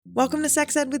Welcome to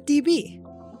Sex Ed with DB.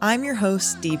 I'm your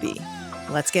host, DB.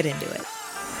 Let's get into it.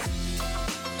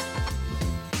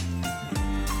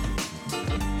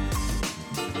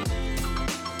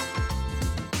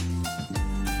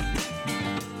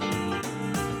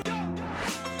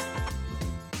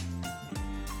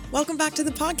 Welcome back to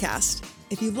the podcast.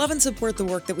 If you love and support the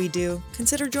work that we do,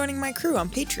 consider joining my crew on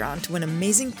Patreon to win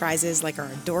amazing prizes like our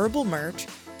adorable merch,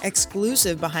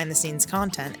 exclusive behind-the-scenes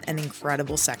content, and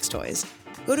incredible sex toys.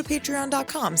 Go to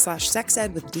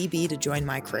patreon.com/sexedwithdb to join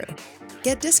my crew.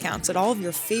 Get discounts at all of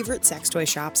your favorite sex toy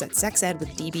shops at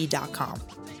sexedwithdb.com.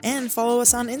 And follow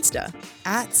us on Insta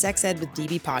at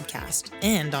sexedwithdb podcast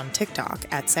and on TikTok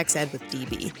at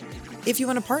sexedwithdb. If you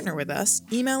want to partner with us,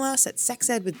 email us at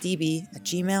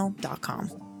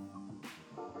sexedwithdb@gmail.com.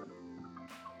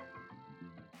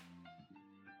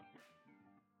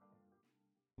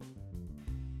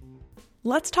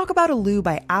 Let's talk about a lube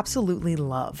I absolutely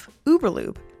love,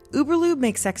 Uberlube. Uberlube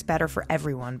makes sex better for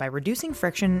everyone by reducing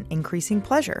friction, increasing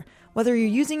pleasure. Whether you're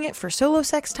using it for solo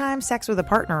sex time, sex with a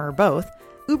partner, or both,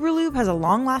 Uberlube has a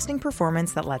long-lasting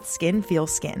performance that lets skin feel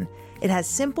skin. It has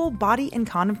simple, body and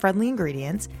condom-friendly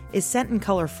ingredients, is scent and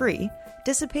color-free,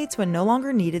 dissipates when no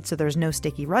longer needed so there's no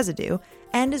sticky residue,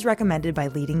 and is recommended by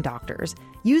leading doctors.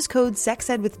 Use code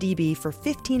SEXEDWITHDB for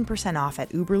 15% off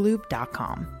at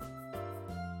uberlube.com.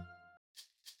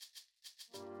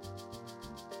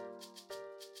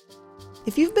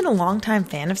 If you've been a longtime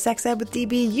fan of Sex Ed with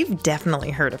DB, you've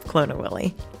definitely heard of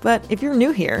Clone-A-Willy. But if you're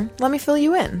new here, let me fill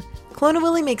you in.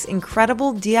 Clone-A-Willy makes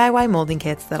incredible DIY molding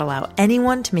kits that allow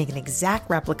anyone to make an exact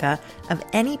replica of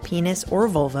any penis or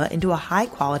vulva into a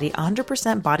high-quality,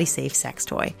 100% body-safe sex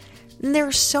toy. And there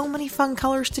are so many fun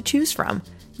colors to choose from.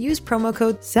 Use promo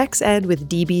code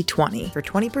SEXEDWITHDB20 for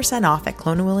 20% off at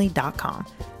cloneawilly.com.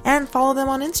 And follow them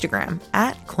on Instagram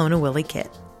at CloneAWillyKit.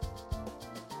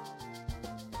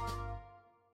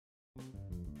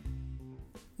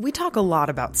 We talk a lot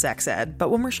about sex ed, but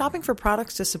when we're shopping for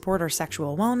products to support our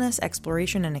sexual wellness,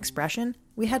 exploration, and expression,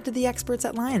 we head to the experts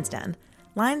at Lion's Den.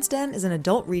 Lion's Den is an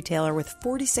adult retailer with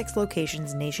 46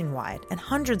 locations nationwide and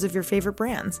hundreds of your favorite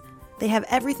brands. They have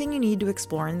everything you need to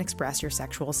explore and express your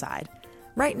sexual side.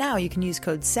 Right now, you can use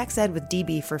code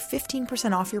SEXEDWITHDB for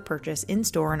 15% off your purchase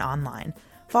in-store and online.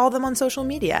 Follow them on social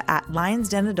media at Lion's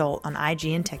Den Adult on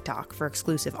IG and TikTok for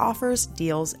exclusive offers,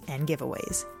 deals, and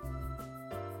giveaways.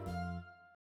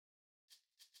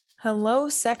 Hello,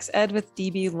 Sex Ed with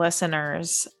DB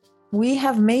listeners. We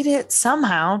have made it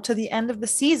somehow to the end of the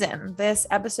season. This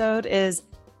episode is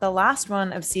the last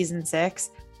one of season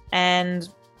 6, and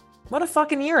what a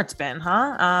fucking year it's been,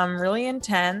 huh? Really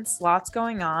intense, lots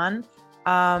going on.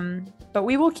 But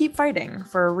we will keep fighting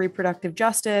for reproductive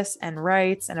justice and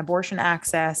rights and abortion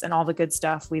access and all the good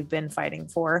stuff we've been fighting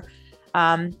for.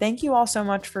 Thank you all so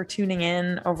much for tuning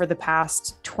in over the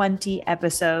past 20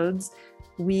 episodes.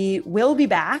 We will be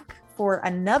back for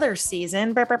another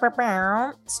season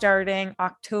starting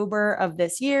October of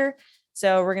this year.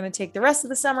 So we're going to take the rest of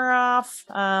the summer off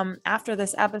after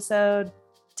this episode,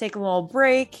 take a little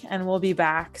break, and we'll be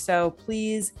back. So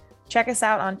please check us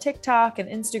out on TikTok and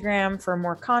Instagram for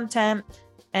more content.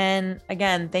 And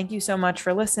again, thank you so much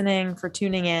for listening, for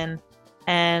tuning in,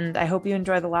 and I hope you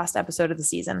enjoy the last episode of the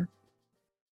season.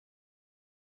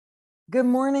 Good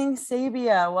morning,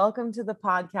 Sabia. Welcome to the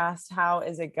podcast. How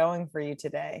is it going for you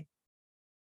today?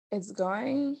 It's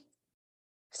going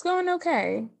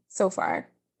okay so far.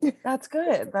 That's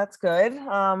good. That's good.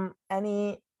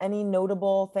 Any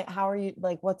notable thing? How are you?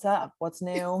 Like, what's up? What's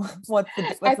new?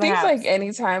 I think like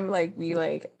anytime like we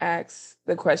like ask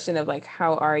the question of like,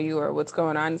 how are you or what's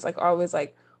going on? It's like always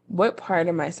like, what part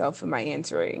of myself am I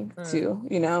answering to?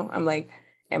 You know, I'm like,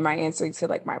 am I answering to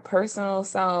like my personal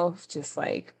self? Just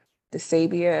like the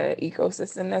Sabia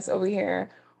ecosystem that's over here?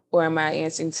 Or am I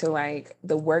answering to like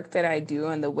the work that I do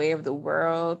and the way of the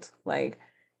world? Like,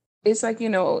 it's like, you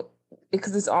know,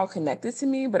 because it's all connected to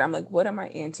me, but I'm like, what am I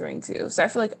answering to? So I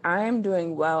feel like I'm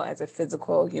doing well as a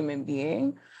physical human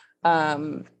being.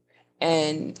 And,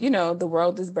 you know, the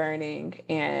world is burning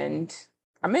and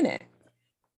I'm in it.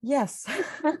 Yes,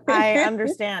 I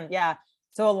understand. Yeah.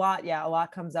 So a lot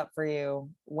comes up for you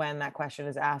when that question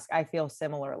is asked. I feel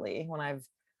similarly when I've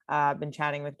been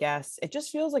chatting with guests. It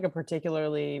just feels like a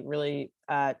particularly really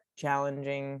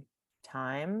challenging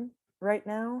time right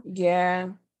now. Yeah.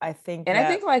 I think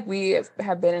like we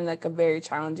have been in like a very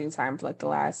challenging time for like the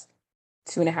last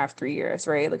 2.5, 3 years,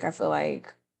 right? Like I feel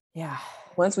like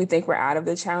once we think we're out of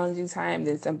the challenging time,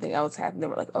 then something else happened.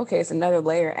 And we're like, okay, it's another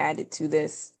layer added to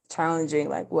this challenging,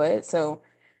 like what? So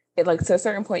it like to a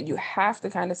certain point, you have to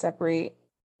kind of separate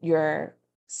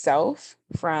yourself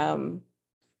from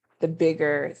the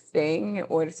bigger thing in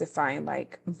order to find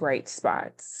like bright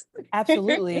spots.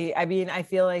 Absolutely. I mean, I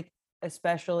feel like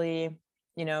especially,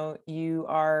 you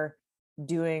are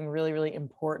doing really, really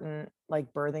important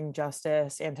like birthing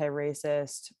justice,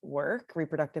 anti-racist work,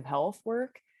 reproductive health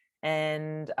work.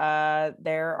 And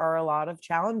there are a lot of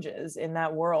challenges in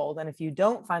that world. And if you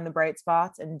don't find the bright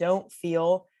spots and don't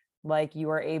feel like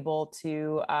you are able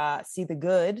to see the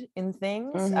good in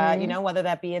things, whether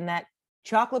that be in that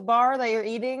chocolate bar that you're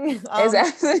eating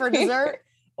Exactly. for dessert,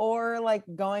 or like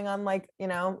going on like,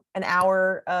 an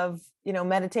hour of,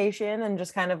 meditation and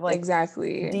just kind of like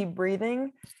exactly deep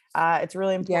breathing. It's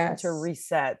really important to yes.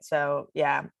 reset. So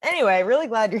yeah. Anyway, really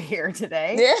glad you're here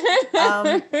today.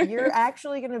 You're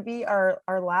actually going to be our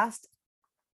last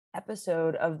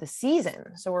episode of the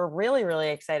season. So we're really, really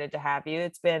excited to have you.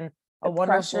 It's been a The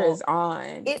pressure is wonderful.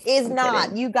 on. It is I'm not.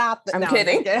 kidding. You got the. I'm No,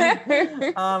 kidding.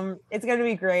 It's going to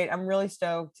be great. I'm really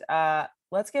stoked.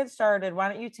 Let's get started.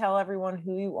 Why don't you tell everyone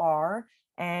who you are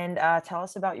and tell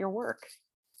us about your work?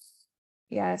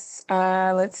 Yes.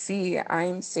 Let's see.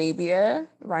 I'm Sabia,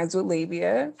 rhymes with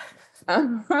labia.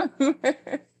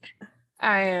 I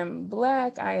am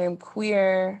Black, I am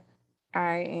queer,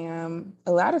 I am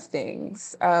a lot of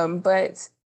things. But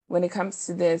when it comes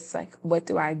to this, like, what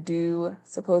do I do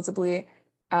supposedly?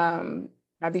 I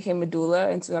became a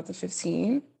doula in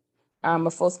 2015. I'm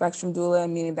a full spectrum doula,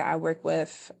 meaning that I work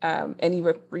with any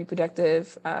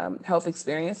reproductive health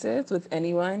experiences with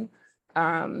anyone.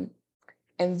 Um,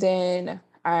 and then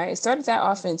I started that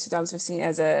off in 2015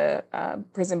 as a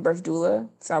prison birth doula.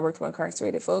 So I worked with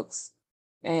incarcerated folks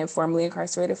and formerly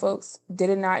incarcerated folks.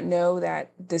 Did not know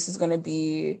that this is going to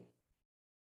be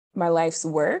my life's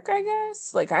work, I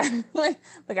guess. Like I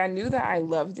like I knew that I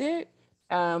loved it.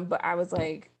 But I was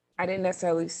like, I didn't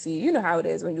necessarily see, you know how it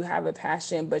is when you have a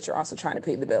passion, but you're also trying to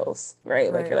pay the bills,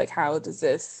 right? Like you're like, how does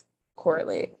this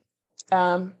correlate?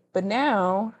 But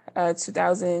now,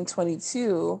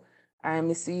 2022, I'm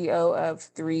the CEO of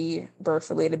 3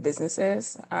 birth-related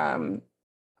businesses.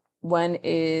 One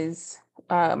is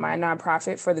my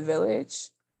nonprofit for the village.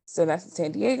 So that's in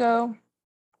San Diego.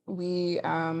 We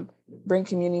bring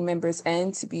community members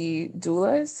in to be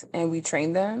doulas and we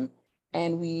train them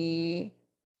and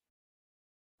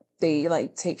they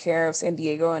like take care of San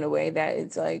Diego in a way that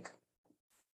is like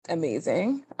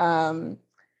amazing. And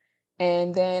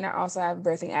then I also have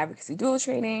birthing advocacy doula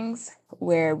trainings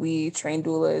where we train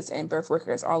doulas and birth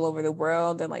workers all over the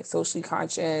world and like socially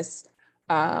conscious,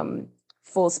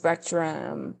 full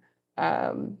spectrum,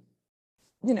 um,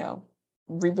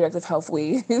 reproductive health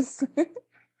ways.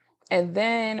 And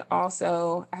then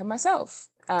also I have myself.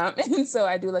 And so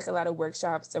I do like a lot of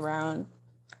workshops around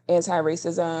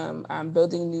anti-racism,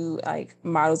 building new like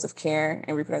models of care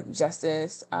and reproductive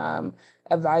justice,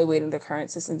 evaluating the current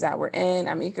systems that we're in.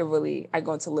 I mean, I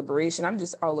go into liberation. I'm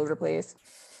just all over the place.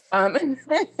 And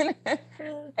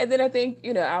then I think,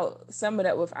 I'll sum it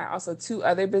up with I also 2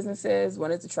 other businesses.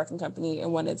 One is a trucking company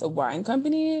and one is a wine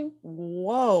company.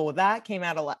 Whoa, that came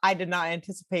out a lot. I did not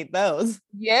anticipate those.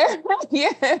 Yeah,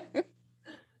 yeah.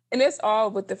 And it's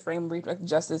all with the frame of reproductive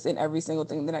justice in every single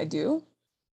thing that I do.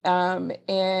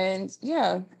 And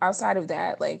yeah, outside of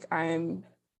that, like I'm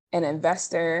an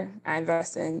investor. I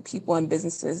invest in people and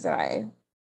businesses that I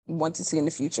want to see in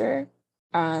the future.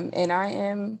 And I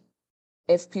am,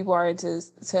 if people are into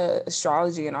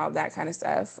astrology and all that kind of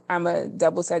stuff, I'm a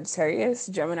double Sagittarius,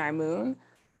 Gemini moon.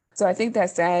 So I think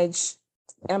that Sag,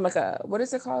 and I'm like what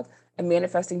is it called? A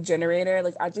manifesting generator.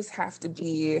 Like I just have to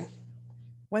be.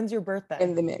 When's your birthday?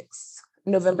 In the mix.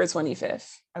 November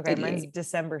 25th. Okay, mine's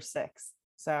December 6th.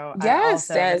 So yes,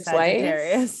 I also am a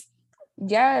Sagittarius.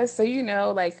 Yes. So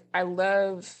like I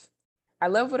love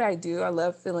what I do. I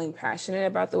love feeling passionate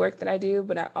about the work that I do,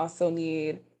 but I also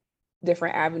need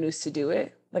different avenues to do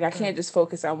it. Like I can't just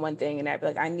focus on one thing and I'd be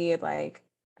like, I need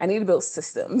to build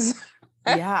systems.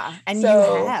 Yeah. And you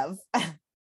have.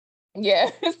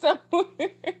 Yeah.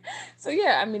 So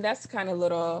yeah, I mean that's kind of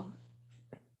little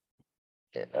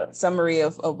summary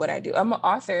of what I do. I'm an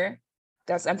author.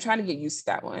 I'm trying to get used to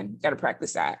that one. Got to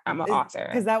practice that. I'm an author.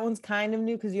 Because that one's kind of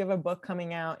new because you have a book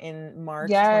coming out in March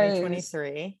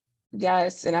 2023.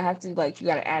 Yes. And I have to you got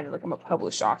to add it. Like I'm a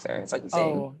published author. It's like the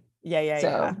same. Oh, yeah.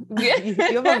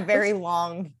 You have a very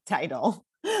long title.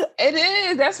 It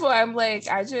is. That's why I'm like,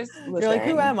 you're like,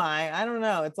 who am I? I don't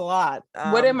know. It's a lot.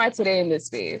 What am I today in this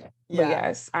space? Yeah. But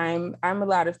yes, I'm a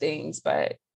lot of things,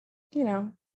 but at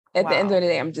the end of the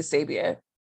day, I'm just Sabia.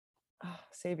 Oh,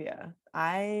 Sabia.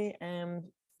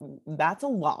 That's a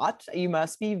lot. You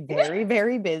must be very,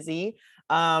 very busy.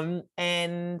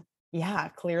 And yeah,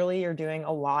 clearly you're doing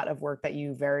a lot of work that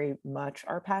you very much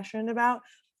are passionate about.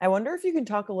 I wonder if you can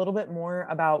talk a little bit more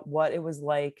about what it was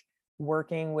like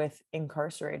working with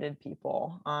incarcerated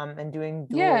people and doing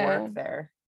dual Yeah. work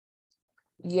there.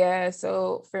 Yeah.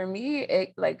 So for me,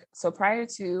 prior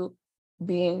to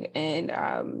being in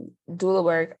doula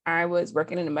work, I was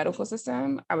working in the medical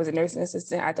system. I was a nursing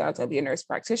assistant. I thought I was going to be a nurse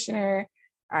practitioner.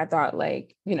 I thought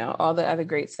all the other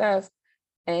great stuff.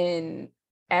 And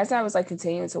as I was like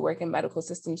continuing to work in medical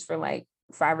systems for like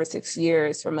 5 or 6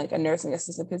 years from like a nursing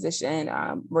assistant position,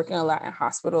 working a lot in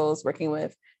hospitals, working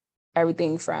with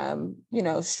everything from,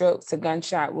 strokes to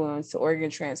gunshot wounds to organ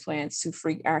transplants to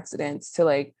freak accidents to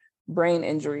like brain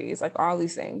injuries, like all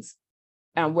these things.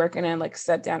 I'm working in like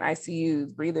step down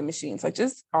ICUs, breathing machines, like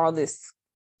just all this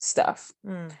stuff.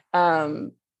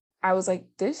 Um, I was like,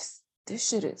 this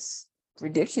shit is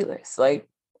ridiculous. Like,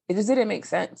 it just didn't make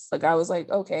sense. Like, I was like,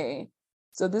 okay,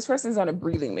 so this person's on a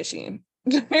breathing machine,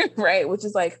 right? Which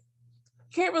is like,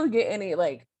 can't really get any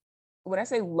like, when I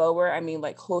say lower, I mean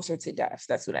like closer to death.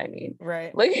 That's what I mean.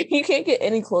 Right. Like, you can't get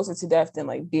any closer to death than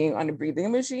like being on a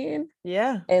breathing machine.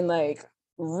 Yeah. And like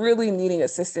really needing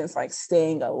assistance, like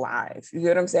staying alive. You get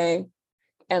what I'm saying?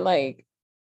 And like,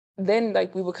 then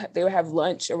like they would have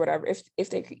lunch or whatever if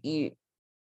they could eat,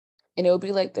 and it would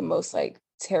be like the most like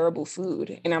terrible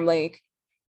food. And I'm like,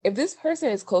 if this person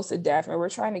is close to death and we're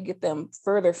trying to get them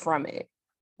further from it,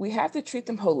 we have to treat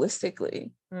them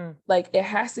holistically. Like, it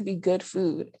has to be good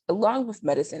food along with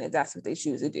medicine if that's what they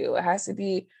choose to do. It has to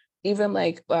be even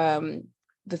like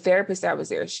the therapist that was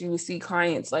there, she would see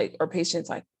clients like or patients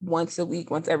like once a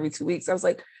week, once every 2 weeks. I was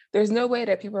like, there's no way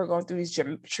that people are going through these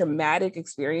traumatic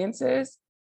experiences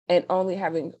and only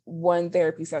having one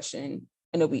therapy session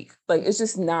in a week. Like, it's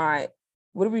just not,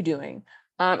 what are we doing?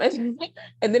 And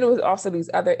then it was also these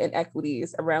other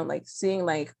inequities around like seeing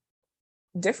like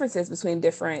differences between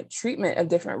different treatment of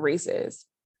different races,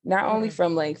 not only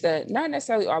from like not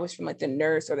necessarily always from like the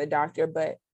nurse or the doctor,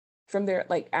 but from their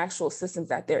like actual systems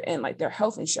that they're in, like their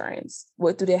health insurance.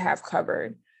 What do they have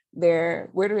covered? Where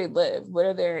do they live? What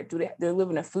are they live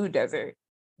in a food desert?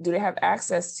 Do they have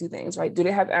access to things, right? Do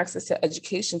they have access to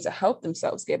education to help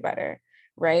themselves get better,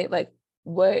 right? Like,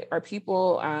 what are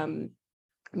people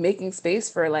making space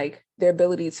for like their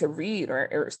ability to read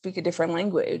or speak a different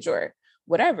language or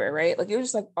whatever, right? Like, it was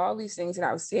just like all these things that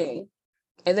I was seeing.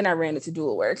 And then I ran into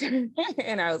dual work and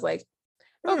I was like,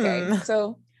 okay,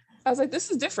 so I was like, this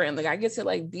is different. Like, I get to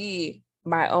like be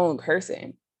my own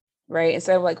person, right?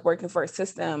 Instead of like working for a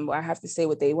system where I have to say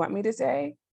what they want me to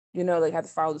say, like have to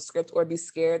follow the script or be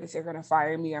scared that they're going to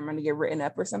fire me or I'm going to get written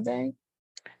up or something.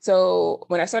 So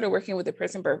when I started working with the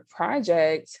Prison Birth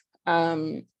Project,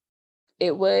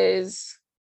 it was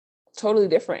totally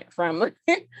different from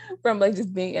from like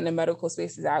just being in the medical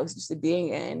spaces I was used to being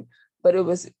in, but it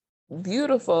was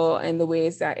beautiful in the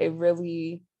ways that it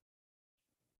really,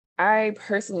 I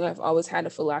personally have always had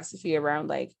a philosophy around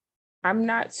like, I'm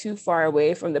not too far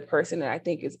away from the person that I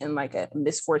think is in like a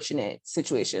misfortunate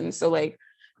situation. So like,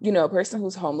 a person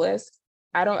who's homeless,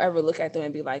 I don't ever look at them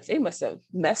and be like, they must have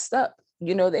messed up.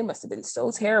 They must have been so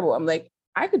terrible. I'm like,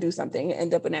 I could do something and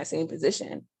end up in that same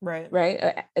position.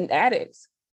 Right. An addict,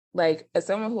 like as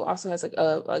someone who also has like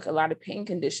a lot of pain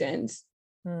conditions.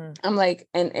 I'm like,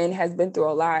 and has been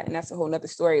through a lot, and that's a whole nother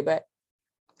story, but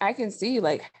I can see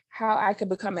like how I could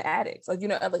become an addict. Like,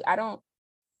 like I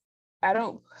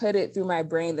don't put it through my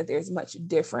brain that there's much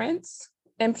difference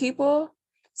in people.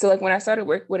 So like when I started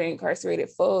work with incarcerated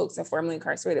folks and formerly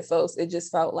incarcerated folks, it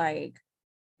just felt like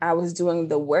I was doing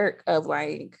the work of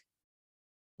like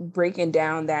breaking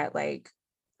down that like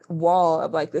wall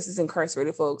of like, this is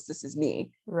incarcerated folks, this is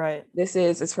me. Right. It's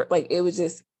like, it was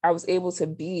just, I was able to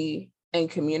be in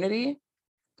community.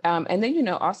 And then,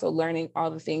 also learning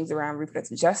all the things around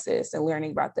reproductive justice and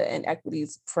learning about the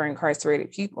inequities for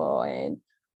incarcerated people and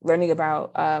learning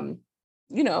about,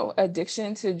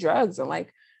 addiction to drugs and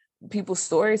like people's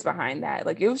stories behind that.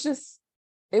 Like, it was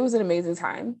an amazing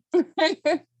time.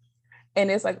 And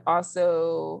it's like,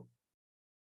 also,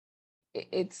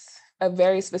 it's a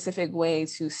very specific way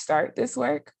to start this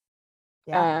work.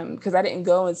 Yeah. Because I didn't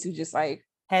go into just like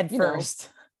head first.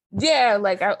 Yeah,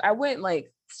 like I went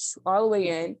like all the way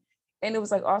in, and it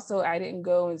was like also I didn't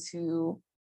go into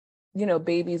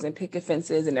babies and picket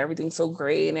fences and everything so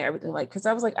great and everything, like, because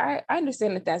I was like, I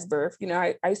understand that that's birth.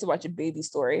 I used to watch A Baby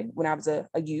Story when I was a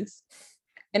youth,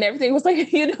 and everything was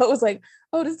like, it was like,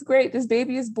 oh, this is great, this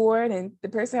baby is born and the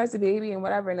person has a baby and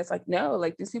whatever, and it's like, no,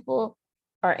 like these people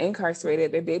are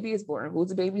incarcerated, their baby is born, who's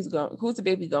the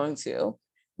baby going to,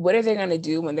 what are they going to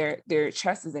do when their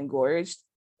chest is engorged,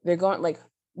 they're going, like,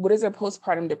 what is their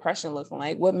postpartum depression looking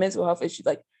like, what mental health issues,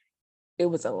 like, it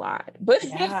was a lot, but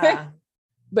yeah.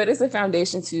 But it's a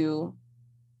foundation to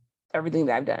everything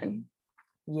that I've done.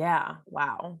 Yeah.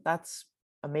 Wow. That's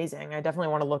amazing. I definitely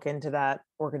want to look into that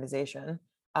organization.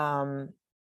 Um,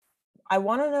 I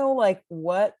want to know like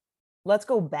let's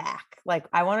go back. Like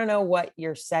I want to know what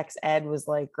your sex ed was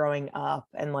like growing up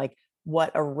and like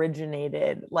what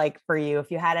originated like for you.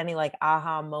 If you had any like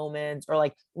aha moments or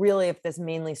like really if this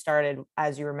mainly started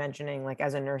as you were mentioning like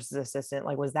as a nurse's assistant,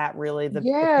 like was that really the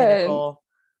Yeah. pinnacle?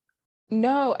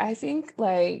 No, I think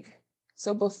like,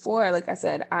 so before, like I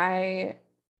said,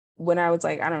 when I was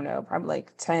like, I don't know, probably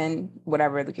like 10,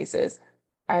 whatever the case is,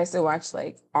 I used to watch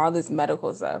like all this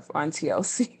medical stuff on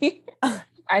TLC.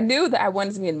 I knew that I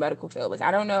wanted to be in the medical field. Like,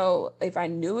 I don't know if I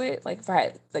knew it, like if I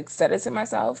had like said it to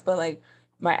myself, but like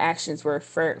my actions were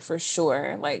for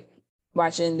sure, like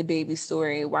watching the baby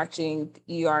story, watching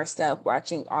the ER stuff,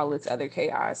 watching all this other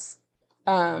chaos.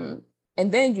 Um,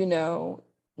 and then,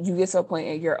 you get to a point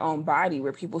in your own body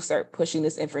where people start pushing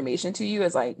this information to you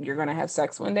as like, you're going to have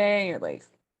sex one day. And you're like,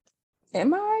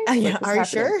 am I? Yeah, Like, what's are you happening?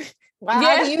 sure? Wow,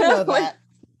 how do you Yeah. know Like,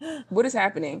 that? what is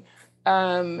happening?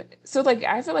 So like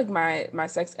I feel like my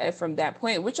sex ed from that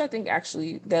point, which I think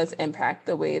actually does impact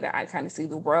the way that I kind of see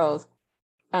the world.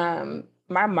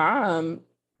 My mom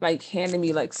like handed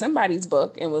me like somebody's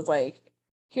book and was like,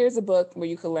 here's a book where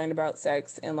you can learn about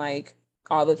sex and like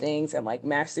all the things and like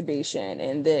masturbation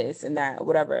and this and that,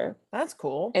 whatever. That's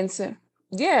cool. And so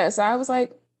yeah, so I was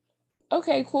like,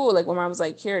 okay, cool. Like when I was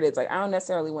like, here it is. Like I don't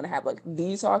necessarily want to have like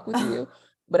the talk with you,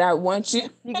 but I want you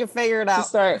You can figure it to out.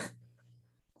 start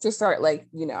like,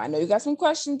 I know you got some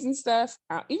questions and stuff.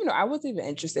 Even though I wasn't even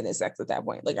interested in sex at that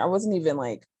point. Like I wasn't even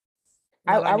like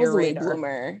Not I on was your a late radar.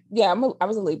 bloomer. Yeah, I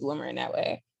was a late bloomer in that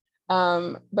way.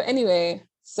 But anyway,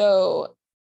 so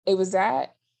it was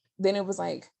that. Then it was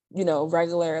like,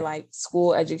 regular like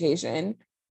school education.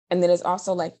 And then it's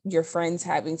also like your friends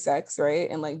having sex, right?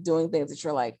 And like doing things that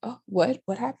you're like, oh, what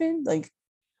happened? Like,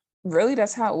 really?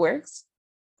 That's how it works.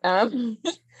 Um,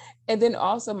 and then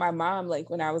also my mom, like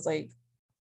when I was like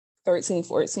 13,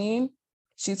 14,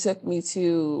 she took me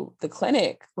to the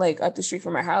clinic, like up the street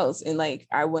from my house. And like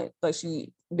I went, like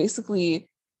she basically,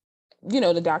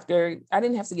 the doctor, I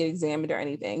didn't have to get examined or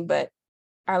anything, but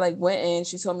I like went in,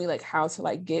 she told me like how to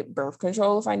like get birth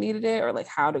control if I needed it, or like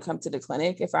how to come to the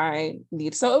clinic if I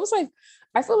need. So it was like,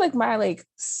 I feel like my like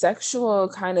sexual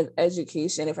kind of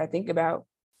education, if I think about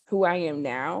who I am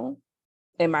now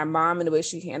and my mom and the way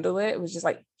she handled it, it was just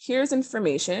like, here's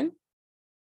information.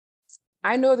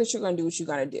 I know that you're going to do what you're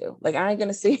going to do. Like, I ain't going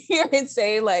to sit here and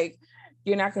say, like,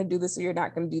 you're not going to do this or you're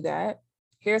not going to do that.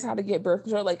 Here's how to get birth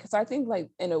control. Like, because I think, like,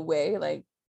 in a way, like,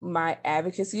 my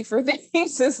advocacy for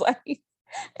things is like,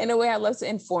 in a way, I love to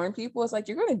inform people. It's like,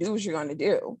 you're going to do what you're going to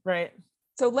do. Right.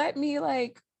 So let me,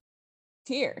 like,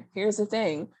 here's the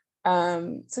thing.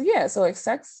 So yeah, so like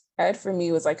sex ed for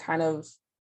me was like kind of,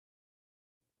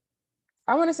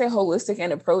 I want to say holistic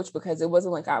in approach, because it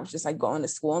wasn't like I was just like going to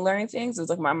school and learning things. It was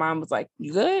like my mom was like,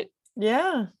 you good?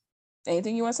 Yeah.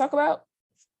 Anything you want to talk about?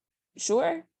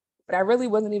 Sure. But I really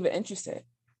wasn't even interested.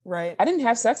 Right. I didn't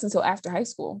have sex until after high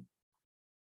school.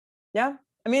 Yeah.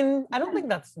 I mean, I don't think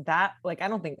that's that, like, I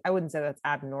wouldn't say that's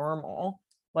abnormal.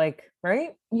 Like, right?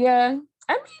 Yeah.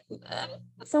 I mean,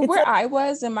 for It's where like, I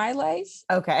was in my life,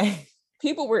 okay.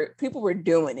 people were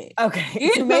doing it. Okay.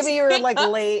 You So know? maybe you were like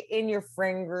late in your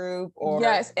friend group or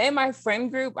Yes. And my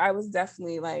friend group, I was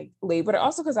definitely like late, but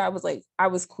also because I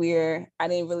was queer. I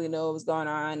didn't really know what was going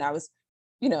on. I was,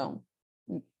 you know,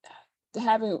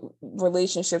 having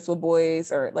relationships with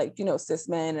boys or like, cis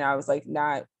men. And I was like,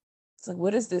 not, it's like,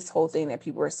 what is this whole thing that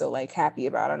people are so like happy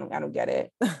about? I don't get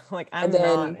it. like, And I'm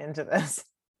not then, into this.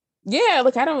 yeah,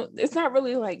 like it's not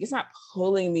really like, it's not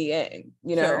pulling me in,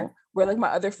 Sure. where like my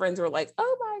other friends were like,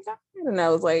 oh my God. And I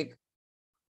was like,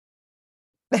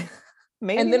 and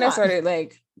Maybe then I not. started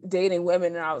like dating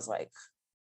women and I was like,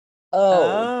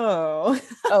 oh,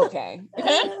 Oh. okay.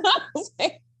 I was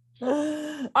like,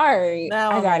 all right,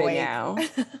 Now I I'm got it awake. now.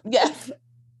 Yeah.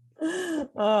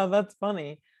 Oh, that's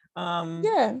funny. Um,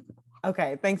 Yeah.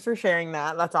 okay, thanks for sharing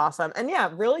that. That's awesome. And yeah,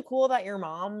 really cool that your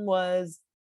mom was,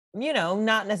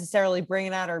 not necessarily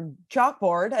bringing out her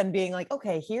chalkboard and being like,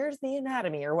 okay, here's the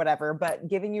anatomy or whatever, but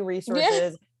giving you Yeah.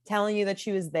 resources, telling you that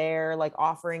she was there, like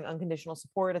offering unconditional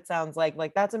support. It sounds like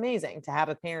that's amazing to have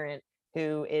a parent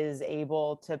who is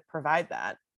able to provide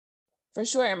that. For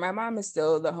sure. And my mom is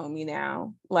still the homie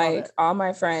now. Love Like it. all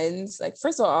my friends, like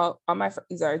first of all my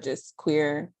friends are just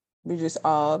queer. We're just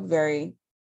all very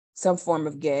some form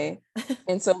of gay.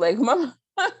 And so like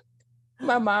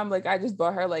my mom, like I just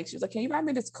bought her, like, she was like, can you buy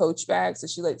me this Coach bag? So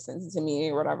she like sends it to me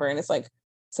or whatever. And it's like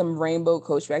some rainbow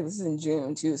Coach bag. This is in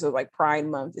June too. So like Pride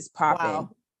Month is popping, Wow.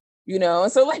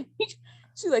 And so like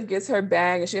she like gets her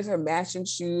bag and she has her matching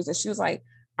shoes and she was like,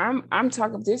 I'm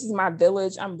talking, this is my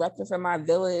village. I'm repping for my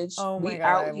village. Oh my We God,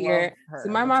 out I here. love her.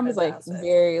 So my That's mom is like fantastic.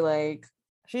 very like,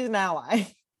 she's an ally.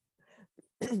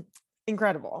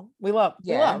 Incredible. We love.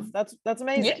 That's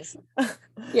amazing. Yes.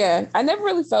 Yeah. I never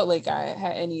really felt like I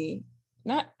had any,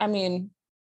 not, I mean,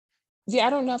 yeah, I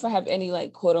don't know if I have any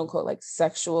like quote unquote like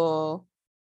sexual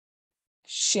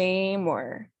shame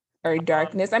or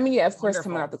darkness. I mean, yeah, of course, Wonderful.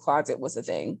 coming out the closet was a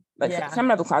thing. Like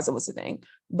coming out the closet was a thing.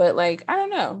 But like, I don't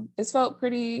know. It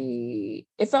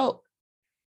felt,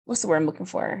 what's the word I'm looking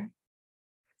for?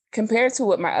 Compared to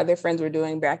what my other friends were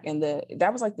doing back in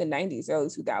that was like the 90s, early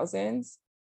 2000s.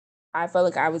 I felt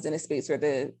like I was in a space where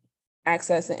the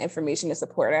access and information and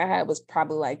support I had was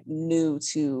probably like new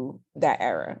to that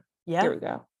era. Yeah. There we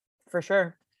go. For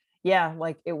sure. Yeah.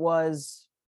 Like it was,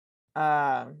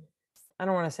 I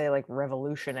don't want to say like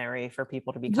revolutionary for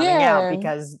people to be coming out,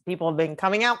 because people have been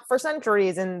coming out for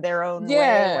centuries in their own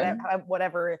way,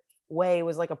 whatever way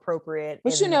was like appropriate.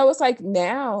 But you know, it's like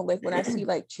now, like when I see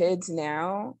like kids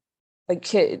now, like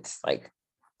kids,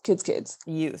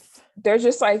 youth, they're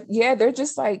just like, they're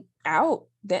just like out.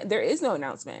 There is no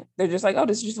announcement. They're just like, oh,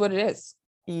 this is just what it is.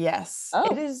 Yes.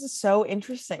 It is so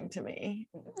interesting to me.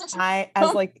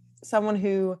 As like someone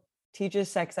who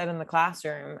teaches sex ed in the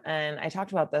classroom, and I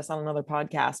talked about this on another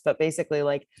podcast, but basically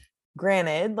like,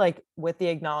 granted, like with the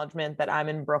acknowledgement that I'm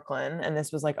in Brooklyn and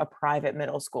this was like a private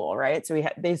middle school, right? So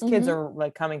these kids are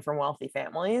like coming from wealthy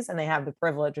families and they have the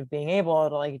privilege of being able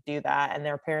to like do that, and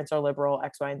their parents are liberal,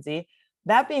 X, Y, and Z.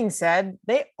 That being said,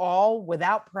 they all,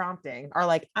 without prompting, are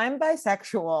like, I'm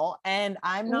bisexual and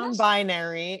I'm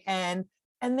non-binary, and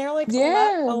they're like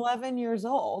 11 years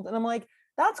old. And I'm like,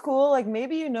 that's cool. Like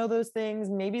maybe you know those things,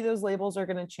 maybe those labels are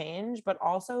going to change, but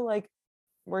also like,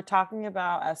 we're talking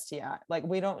about STI. Like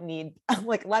we don't need,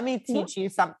 like, let me teach you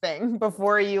something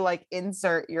before you like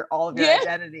insert all of your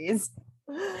identities.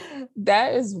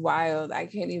 That is wild. I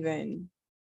can't even,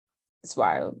 it's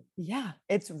wild. Yeah,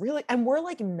 it's really, and we're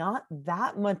like not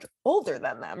that much older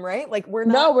than them, right? Like we're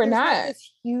not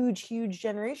this huge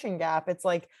generation gap. It's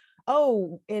like,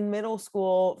 oh, in middle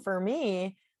school for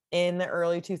me in the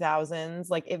early 2000s,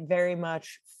 like it very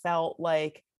much felt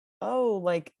like, oh,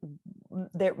 like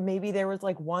there was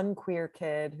like one queer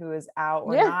kid who is out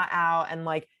or not out, and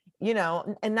like, you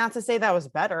know, and not to say that was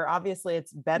better. Obviously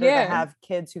it's better to have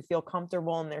kids who feel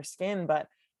comfortable in their skin, but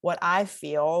what I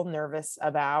feel nervous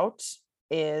about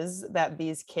is that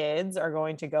these kids are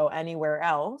going to go anywhere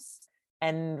else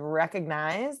and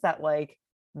recognize that like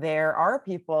there are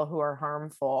people who are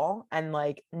harmful, and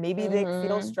like maybe they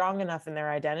feel strong enough in their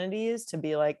identities to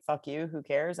be like, fuck you, who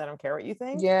cares? I don't care what you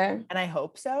think. And I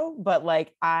hope so. But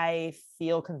like, I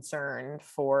feel concerned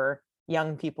for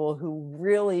young people who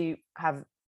really have,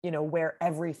 you know, wear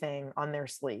everything on their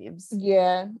sleeves. I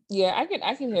can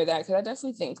hear that, because I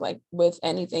definitely think like with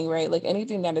anything, right, like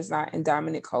anything that is not in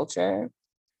dominant culture,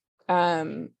 you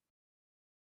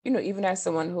know, even as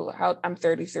someone I'm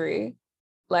 33,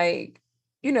 like,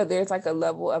 you know, there's like a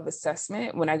level of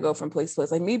assessment when I go from place to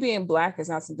place. Like me being Black is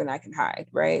not something I can hide,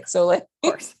 right? So like,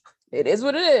 of course, it is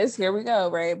what it is. Here we go,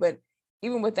 right? But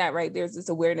even with that, right, there's this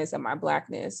awareness of my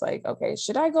Blackness. Like, okay,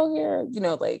 should I go here? You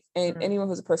know, like, and anyone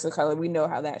who's a person of color, we know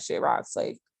how that shit rocks.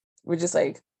 Like, we're just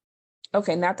like,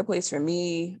 okay, not the place for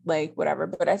me, like whatever.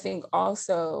 But I think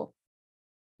also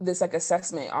this like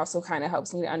assessment also kind of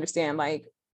helps me to understand like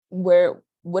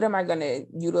what am I going to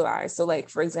utilize? So like,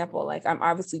 for example, like I'm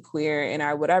obviously queer and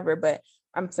I whatever, but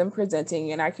I'm femme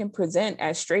presenting and I can present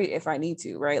as straight if I need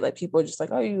to, right? Like people are just like,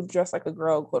 oh, you dress like a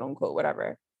girl, quote unquote,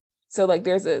 whatever. So like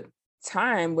there's a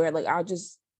time where like I'll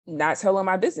just not tell them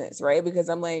my business, right? Because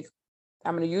I'm like,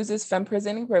 I'm going to use this femme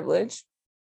presenting privilege.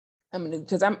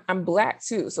 Because I'm Black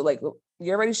too. So like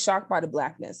you're already shocked by the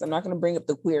Blackness. I'm not going to bring up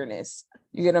the queerness.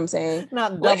 You get what I'm saying?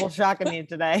 Not double shocking you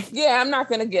today. I'm not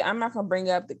gonna bring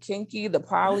up the kinky, the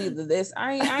poly, the this.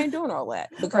 I ain't doing all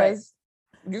that, because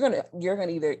you're gonna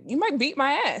either, you might beat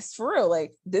my ass for real.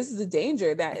 Like this is a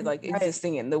danger that like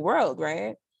existing in the world,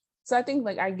 right? So I think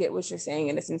like I get what you're saying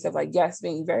in the sense of like, yes,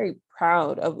 being very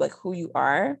proud of like who you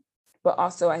are, but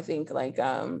also I think like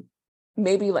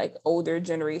maybe like older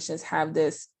generations have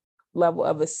this level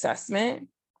of assessment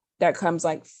that comes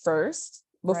like first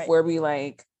before we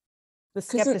like the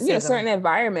skepticism. You know, certain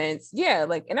environments,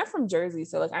 like, and I'm from Jersey,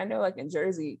 so like I know like in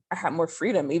Jersey I have more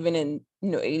freedom even in,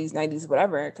 you know, 80s, 90s,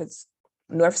 whatever, because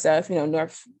north stuff, you know,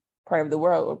 north part of the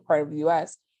world or part of the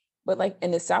US. But like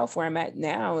in the South where I'm at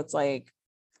now, it's like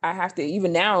I have to,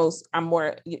 even now I'm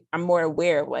more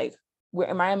aware of like, where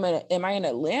am I in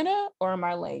Atlanta or am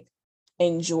I like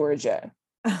in Georgia?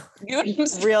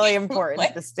 Really important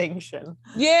like, distinction.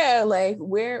 Yeah, like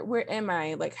where am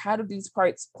I? Like, how do these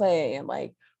parts play? And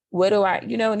like, what do I,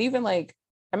 and even like,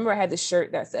 I remember I had this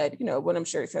shirt that said, one of them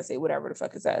shirts that say whatever the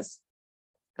fuck it says.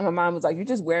 And my mom was like, you're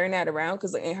just wearing that around?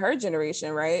 Because like, in her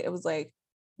generation, right? It was like,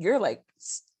 you're like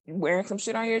wearing some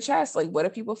shit on your chest. Like, what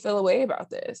if people feel away about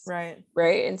this? Right.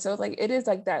 Right. And so like, it is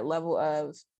like that level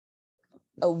of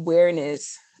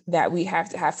awareness that we have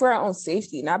to have for our own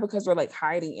safety, not because we're like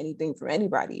hiding anything from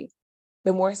anybody,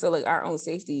 but more so like our own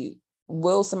safety.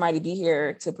 Will somebody be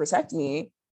here to protect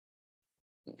me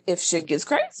if shit gets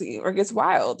crazy or gets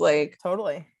wild? Like,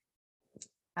 totally.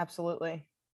 Absolutely.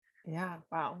 Yeah.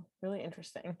 Wow. Really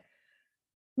interesting.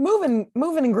 Moving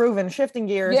and grooving, shifting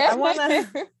gears. yeah.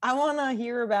 I wanna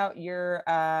hear about your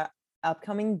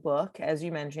upcoming book. As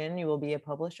you mentioned, you will be a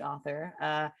published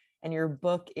author. And your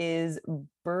book is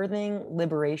Birthing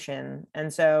Liberation.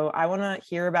 And so I want to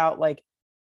hear about like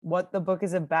what the book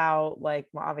is about. Like,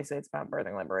 well, obviously it's about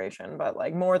birthing liberation, but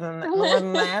like more than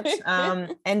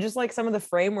that. And just like some of the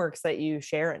frameworks that you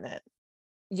share in it.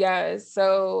 Yeah.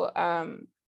 So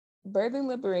Birthing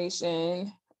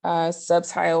Liberation,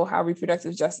 subtitle How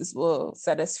Reproductive Justice Will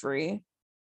Set Us Free,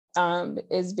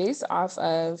 is based off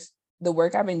of the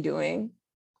work I've been doing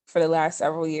for the last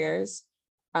several years.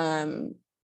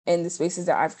 In the spaces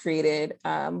that I've created,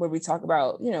 where we talk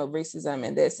about, racism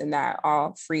and this and that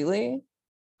all freely.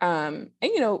 And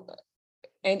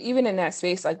even in that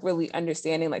space, like really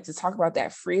understanding, like to talk about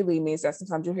that freely means that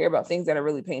sometimes you hear about things that are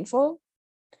really painful,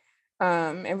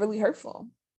 and really hurtful.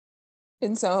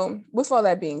 And so with all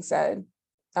that being said,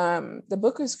 the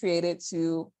book was created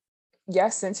to,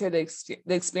 yes, center the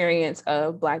experience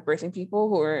of Black birthing people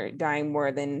who are dying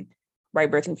more than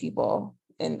white birthing people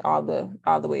in all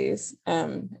the ways,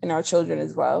 and our children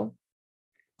as well.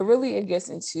 But really it gets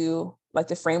into like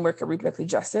the framework of reproductive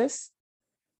justice.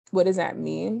 What does that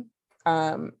mean?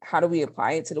 How do we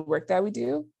apply it to the work that we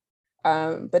do?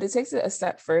 But it takes it a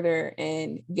step further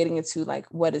in getting into like,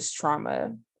 what is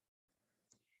trauma?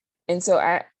 And so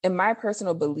in my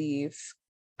personal belief,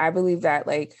 I believe that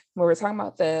like when we're talking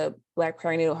about the Black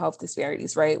perinatal health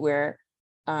disparities, right, where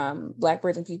Black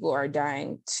birthing people are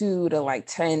dying 2 to like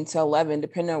 10 to 11,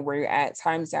 depending on where you're at,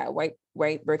 times that white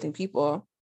birthing people,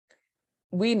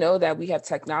 we know that we have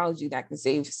technology that can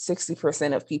save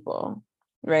 60% of people,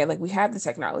 right? Like we have the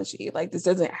technology, like this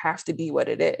doesn't have to be what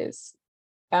it is.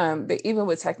 But even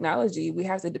with technology, we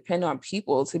have to depend on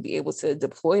people to be able to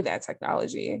deploy that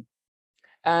technology.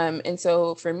 And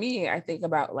so for me, I think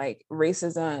about like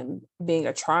racism being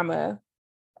a trauma,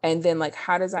 and then like,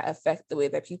 how does that affect the way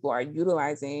that people are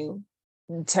utilizing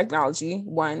technology,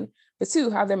 one, but two,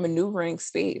 how they're maneuvering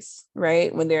space,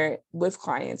 right? When they're with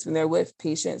clients, when they're with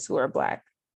patients who are Black.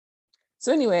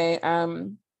 So anyway,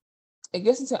 it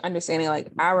gets into understanding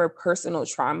like our personal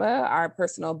trauma, our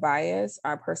personal bias,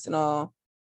 our personal,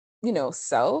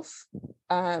 self,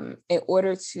 in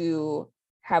order to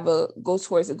go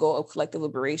towards a goal of collective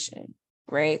liberation,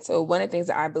 right? So one of the things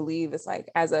that I believe is like,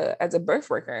 as a birth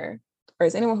worker, or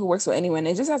as anyone who works with anyone,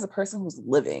 and just as a person who's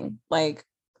living, like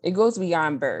it goes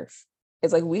beyond birth.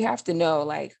 It's like, we have to know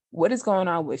like, what is going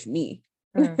on with me?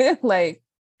 Like,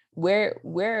 where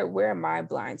are my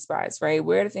blind spots, right?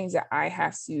 Where are the things that I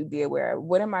have to be aware of?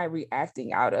 What am I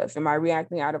reacting out of? Am I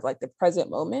reacting out of like the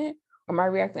present moment? Or am I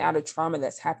reacting out of trauma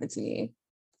that's happened to me?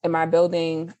 Am I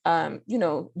building,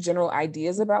 general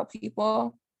ideas about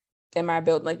people? Am I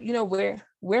building like,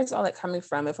 where's all that coming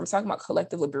from? If I'm talking about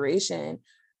collective liberation,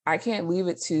 I can't leave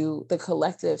it to the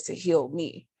collective to heal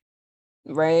me,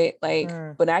 right? Like,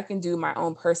 but I can do my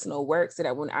own personal work so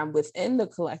that when I'm within the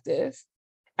collective,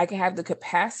 I can have the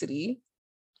capacity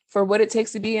for what it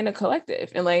takes to be in a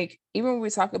collective. And like, even when we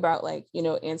talk about like,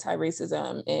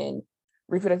 anti-racism and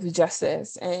reproductive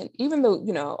justice, and even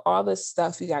though, all the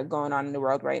stuff we got going on in the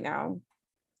world right now,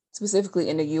 specifically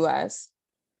in the US,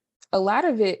 a lot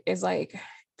of it is like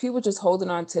people just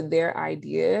holding on to their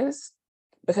ideas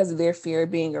because of their fear of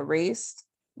being erased,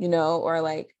 or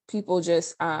like people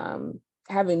just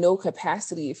having no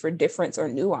capacity for difference or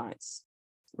nuance.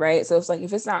 Right. So it's like,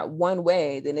 if it's not one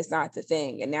way, then it's not the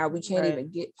thing. And now we can't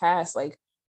even get past like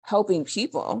helping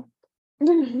people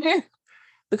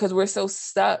because we're so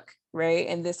stuck, right,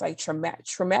 in this like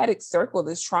traumatic circle,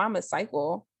 this trauma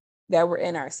cycle that we're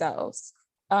in ourselves.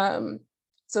 So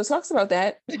it talks about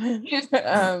that.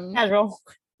 Casual.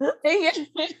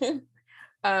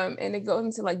 And it goes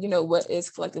into like, what is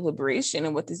collective liberation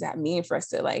and what does that mean for us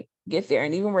to like get there?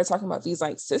 And even we're talking about these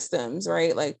like systems,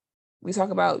 right? Like we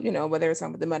talk about, whether it's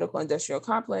talking about the medical industrial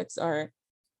complex or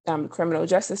criminal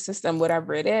justice system,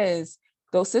 whatever it is,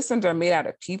 those systems are made out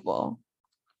of people,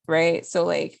 right? So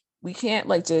like we can't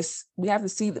like we have to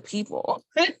see the people.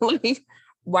 Like,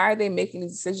 why are they making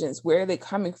these decisions? Where are they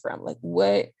coming from? Like,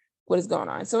 what is going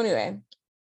on? So anyway,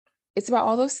 it's about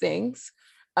all those things.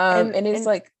 And it's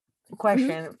like,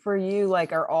 question for you,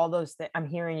 like, are all those things I'm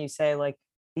hearing you say, like,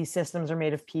 these systems are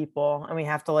made of people and we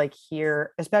have to like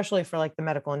hear, especially for like the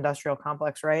medical industrial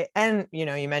complex, right? And you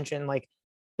mentioned like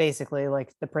basically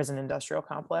like the prison industrial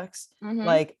complex,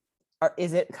 like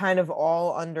is it kind of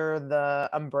all under the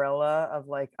umbrella of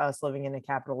like us living in a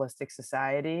capitalistic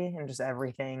society and just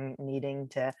everything needing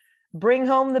to bring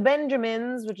home the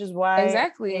Benjamins, which is why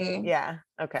exactly. Yeah.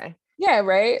 Okay. Yeah,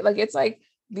 right. Like it's like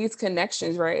these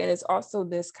connections, right? And it's also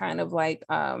this kind of like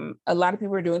a lot of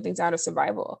people are doing things out of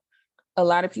survival. A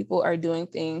lot of people are doing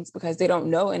things because they don't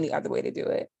know any other way to do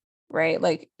it. Right.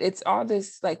 Like it's all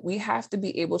this, like we have to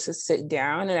be able to sit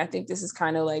down. And I think this is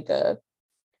kind of like a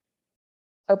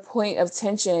point of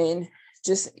tension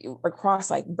just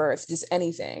across like birth, just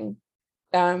anything.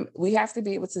 We have to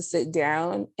be able to sit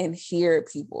down and hear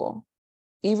people,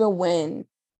 even when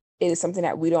it is something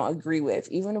that we don't agree with,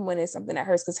 even when it's something that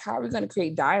hurts. Because how are we going to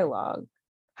create dialogue?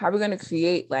 How are we going to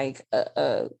create like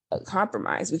a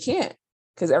compromise? We can't,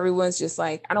 because everyone's just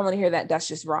like, I don't want to hear that. That's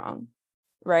just wrong.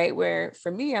 Right. Where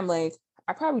for me, I'm like,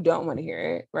 I probably don't want to hear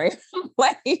it. Right.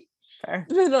 Like,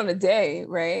 depending on the day,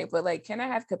 right? But like, can I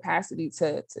have capacity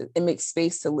to and make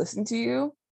space to listen to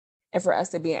you, and for us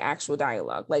to be an actual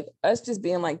dialogue? Like us just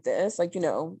being like this, like,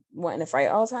 wanting to fight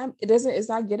all the time, it's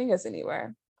not getting us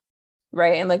anywhere,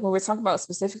 right? And like when we're talking about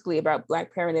specifically about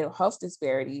Black perinatal health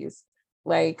disparities,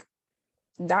 like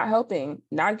not helping,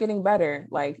 not getting better,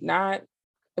 like not,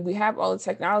 we have all the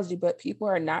technology, but people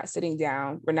are not sitting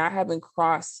down. We're not having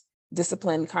cross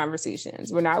disciplined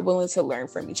conversations. We're not willing to learn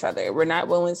from each other. We're not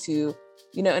willing to,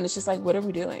 and it's just like, what are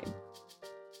we doing?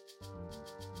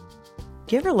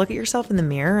 Do you ever look at yourself in the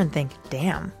mirror and think,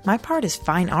 damn, my part is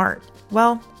fine art?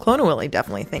 Well, Clona Willy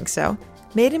definitely thinks so.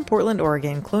 Made in Portland,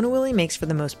 Oregon, Clona Willy makes for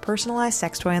the most personalized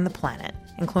sex toy on the planet,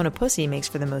 and Clona Pussy makes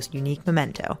for the most unique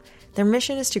memento. Their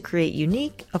mission is to create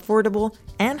unique, affordable,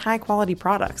 and high-quality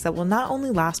products that will not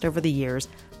only last over the years,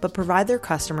 but provide their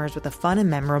customers with a fun and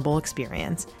memorable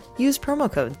experience. Use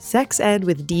promo code SEXED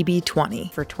with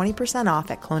DB20 for 20%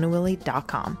 off at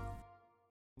clonawilly.com.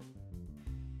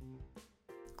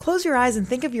 Close your eyes and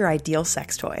think of your ideal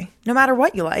sex toy. No matter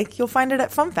what you like, you'll find it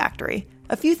at Fun Factory.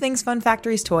 A few things Fun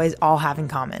Factory's toys all have in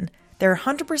common. They're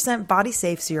 100% body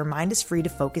safe, so your mind is free to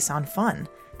focus on fun.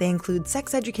 They include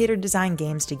sex educator design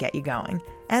games to get you going.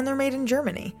 And they're made in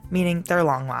Germany, meaning they're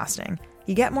long lasting.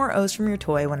 You get more O's from your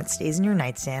toy when it stays in your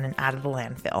nightstand and out of the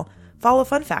landfill. Follow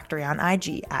Fun Factory on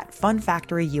IG at Fun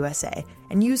Factory USA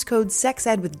and use code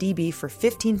SEXED with DB for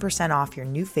 15% off your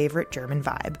new favorite German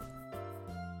vibe.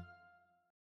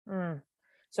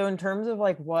 So in terms of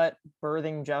like what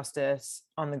birthing justice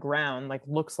on the ground like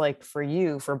looks like for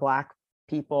you, for Black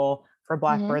people, for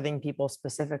Black birthing people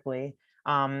specifically,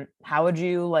 how would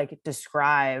you like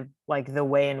describe like the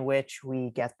way in which we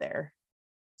get there?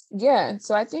 Yeah,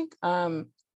 so I think a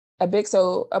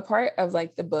part of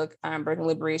like the book Birthing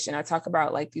Liberation, I talk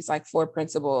about like these like 4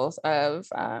 principles of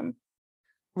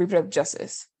reproductive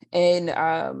justice, and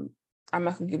I'm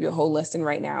not gonna give you a whole lesson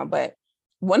right now, but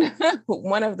one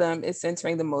of them is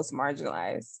centering the most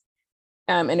marginalized.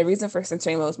 And the reason for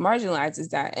centering the most marginalized is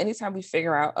that anytime we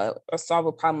figure out or solve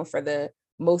a problem for the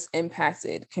most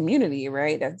impacted community,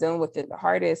 right, that's dealing with it the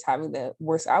hardest, having the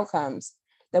worst outcomes,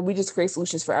 that we just create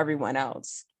solutions for everyone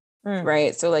else.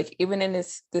 Right. So like even in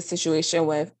this situation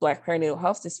with Black perinatal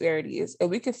health disparities, if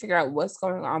we could figure out what's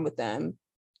going on with them,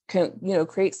 can,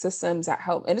 create systems that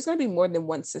help. And it's going to be more than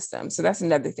one system. So that's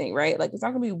another thing, right? Like it's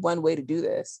not going to be one way to do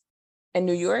this. In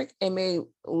New York, it may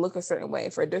look a certain way.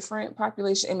 For a different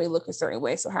population, it may look a certain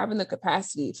way. So having the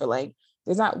capacity for like,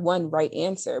 there's not one right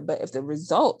answer, but if the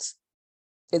result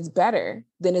is better,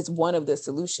 then it's one of the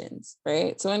solutions,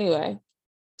 right? So anyway,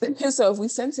 so if we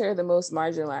center the most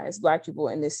marginalized Black people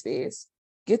in this space,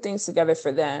 get things together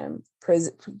for them,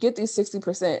 get these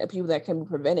 60% of people that can be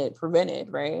prevented,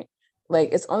 right? Like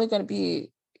it's only going to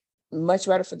be much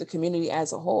better for the community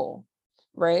as a whole,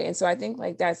 right? And so I think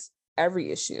like that's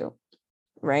every issue.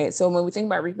 Right. So when we think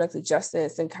about reproductive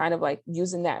justice and kind of like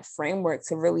using that framework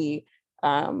to really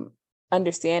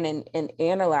understand and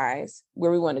analyze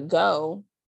where we want to go,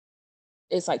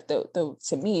 it's like the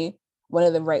to me, one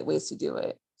of the right ways to do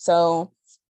it. So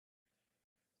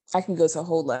I can go to a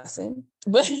whole lesson,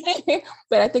 but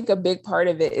I think a big part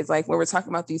of it is like when we're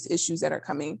talking about these issues that are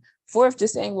coming forth,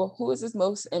 just saying, well, who is this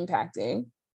most impacting?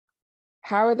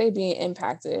 How are they being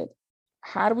impacted?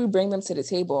 How do we bring them to the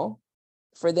table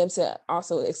for them to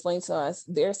also explain to us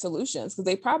their solutions? Because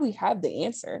they probably have the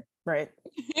answer. Right.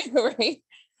 Right.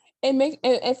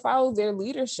 and follow their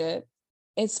leadership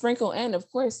and sprinkle in, of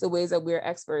course, the ways that we're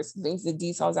experts, things, the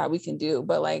details that we can do.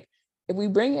 But like, if we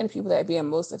bring in people that are being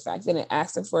most effective and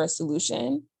ask them for a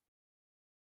solution,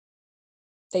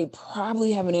 they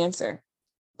probably have an answer,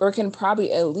 or can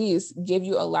probably at least give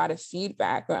you a lot of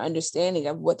feedback or understanding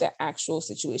of what the actual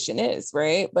situation is,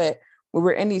 right? But when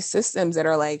we're in these systems that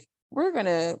are like, we're going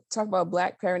to talk about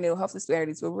Black perinatal health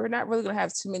disparities, but we're not really going to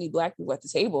have too many Black people at the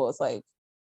table. It's like,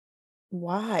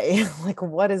 why? Like,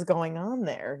 what is going on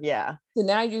there? Yeah. so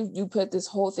now you put this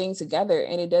whole thing together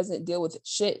and it doesn't deal with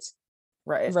shit.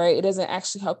 Right. It doesn't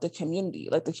actually help the community.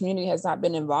 Like, the community has not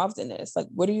been involved in this. Like,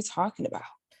 what are you talking about?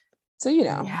 So,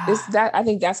 it's that, I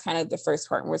think that's kind of the first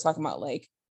part when we're talking about like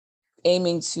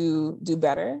aiming to do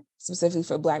better, specifically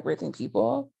for Black birthing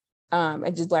people,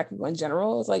 and just Black people in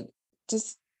general. It's like,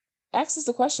 just ask us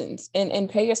the questions and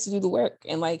pay us to do the work.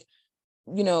 And like,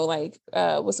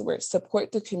 what's the word?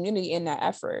 Support the community in that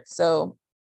effort. So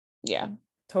yeah.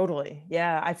 Totally.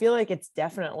 Yeah. I feel like it's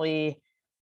definitely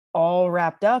all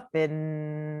wrapped up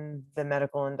in the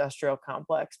medical industrial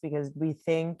complex, because we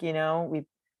think, we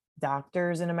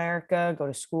doctors in America go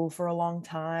to school for a long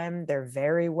time. They're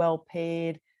very well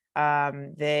paid.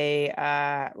 They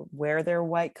wear their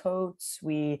white coats.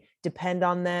 We depend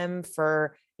on them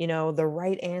for, the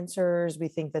right answers. We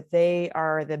think that they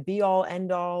are the be all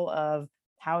end all of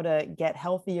how to get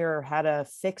healthier, how to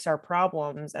fix our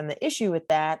problems. And the issue with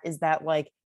that is that, like,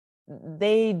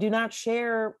 they do not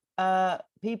share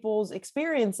people's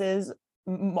experiences,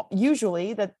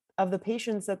 usually, that of the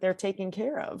patients that they're taking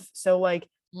care of. So like,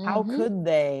 how could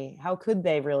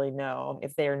they really know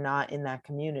if they're not in that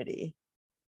community?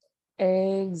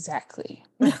 Exactly.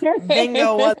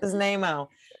 Bingo was name-o.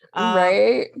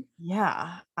 Right.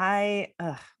 Yeah.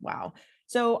 Wow.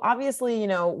 So obviously,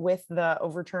 with the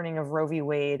overturning of Roe v.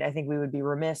 Wade, I think we would be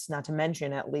remiss not to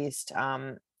mention, at least,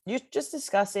 just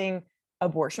discussing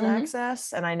abortion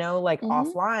access. And I know, like,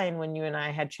 offline, when you and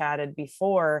I had chatted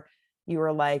before, you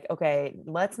were like, okay,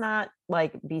 let's not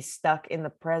like be stuck in the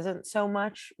present so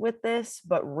much with this,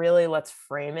 but really let's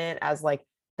frame it as like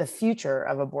the future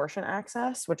of abortion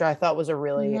access, which I thought was a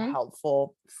really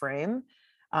helpful frame.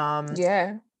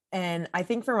 Yeah. And I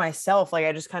think for myself, like,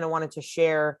 I just kind of wanted to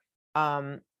share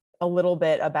a little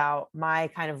bit about my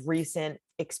kind of recent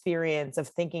experience of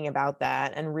thinking about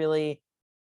that, and really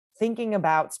thinking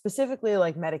about specifically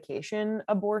like medication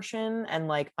abortion, and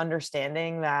like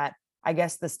understanding that, I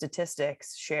guess, the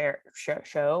statistics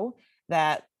show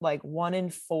that like 1 in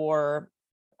 4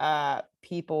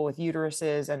 people with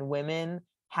uteruses and women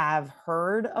have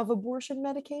heard of abortion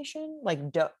medication,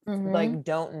 like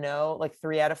don't know, like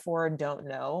 3 out of 4 don't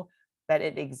know that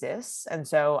it exists. And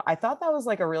so I thought that was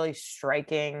like a really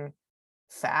striking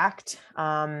fact.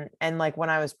 And like, when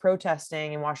I was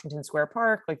protesting in Washington Square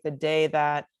Park, like the day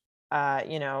that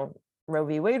Roe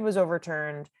v. Wade was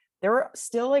overturned, there were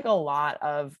still like a lot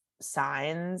of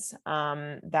signs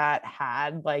that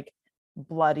had like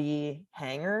bloody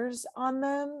hangers on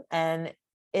them. And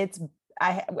it's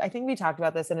I think we talked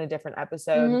about this in a different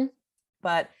episode,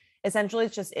 but essentially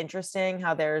it's just interesting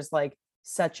how there's like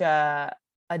such a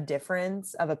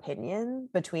difference of opinion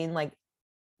between like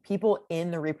people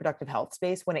in the reproductive health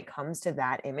space when it comes to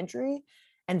that imagery.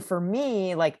 And for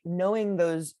me, like, knowing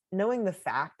the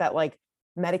fact that like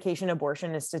medication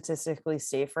abortion is statistically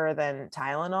safer than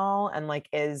Tylenol, and like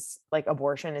is like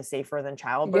abortion is safer than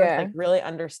childbirth, like really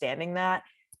understanding that,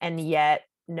 and yet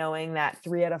knowing that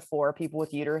 3 out of 4 people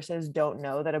with uteruses don't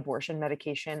know that abortion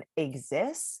medication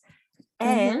exists,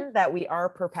 and that we are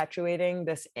perpetuating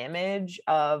this image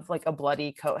of like a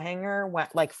bloody coat hanger,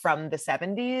 like from the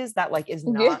 70s, that like is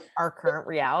not our current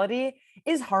reality,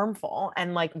 is harmful.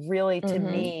 And like, really, to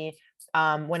me,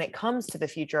 when it comes to the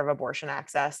future of abortion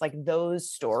access, like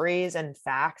those stories and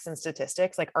facts and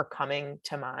statistics like are coming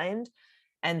to mind.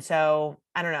 And so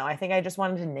I don't know, I think I just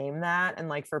wanted to name that, and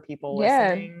like for people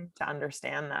listening to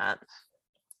understand that.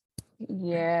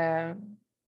 Yeah.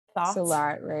 Thoughts? It's a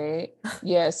lot, right?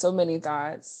 Yeah, so many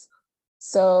thoughts.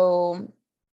 So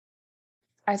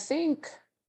I think,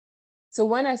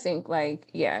 like,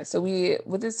 yeah, so we,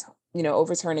 with this,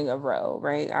 overturning of Roe,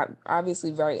 right?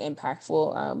 Obviously very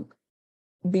impactful,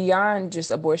 beyond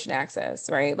just abortion access,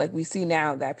 right? Like, we see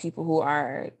now that people who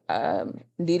are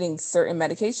needing certain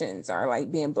medications are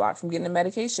like being blocked from getting a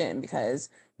medication because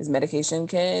this medication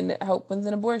can help with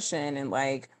an abortion. And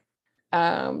like,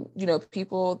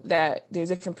 people that there's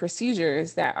different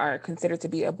procedures that are considered to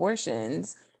be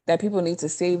abortions that people need to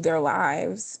save their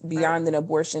lives beyond an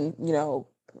abortion,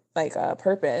 like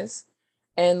purpose,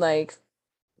 and like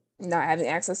not having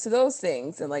access to those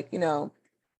things. And like,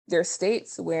 there's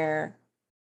states where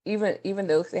even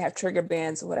though they have trigger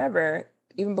bans or whatever,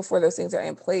 even before those things are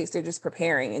in place, they're just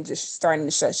preparing and just starting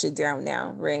to shut shit down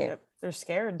now, right? Yep. They're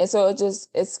scared. And so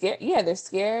it's scared. Yeah, they're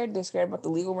scared. They're scared about the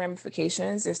legal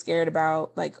ramifications. They're scared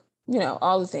about like,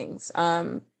 all the things.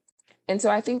 And so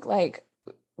I think like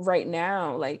right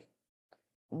now, like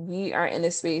we are in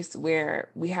a space where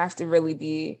we have to really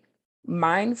be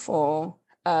mindful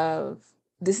of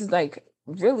this is like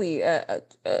really a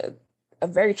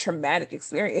very traumatic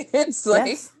experience. Like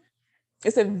Yes.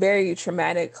 it's a very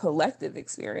traumatic collective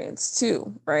experience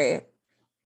too, right?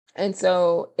 And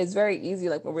so it's very easy,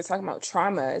 like when we're talking about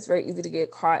trauma, it's very easy to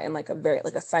get caught in like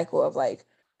a cycle of like,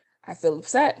 I feel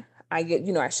upset, I get,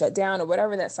 I shut down or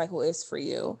whatever that cycle is for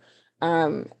you.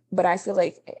 But I feel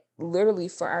like literally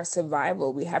for our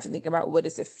survival, we have to think about what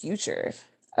is the future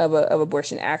of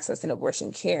abortion access and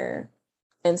abortion care.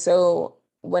 And so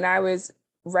when I was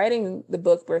writing the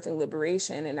book Birthing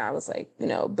Liberation, and I was like,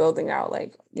 building out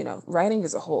like, writing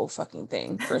is a whole fucking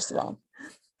thing, first of all.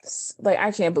 Like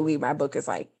I can't believe my book is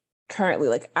like currently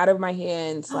like out of my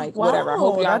hands, like wow, whatever. I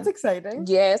hope y'all, that's exciting.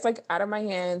 Yeah, it's like out of my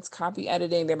hands, copy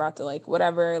editing, they're about to like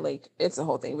whatever, like it's a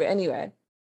whole thing. But anyway,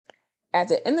 at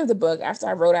the end of the book, after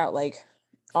I wrote out like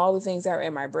all the things that were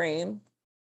in my brain,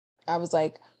 I was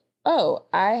like, oh,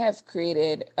 I have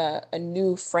created a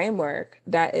new framework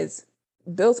that is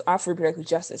built off reproductive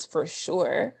justice for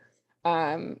sure.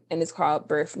 And it's called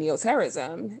birth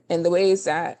neoterrorism. And the ways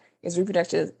that is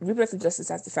reproductive justice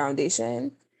as the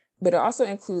foundation, but it also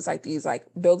includes like these like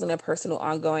building a personal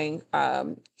ongoing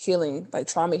healing, like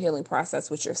trauma healing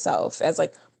process with yourself as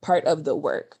like part of the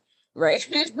work, right?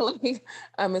 Like,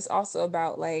 it's also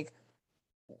about like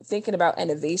thinking about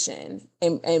innovation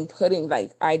and putting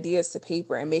like ideas to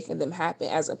paper and making them happen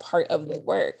as a part of the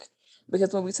work.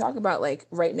 Because when we talk about like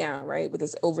right now, right, with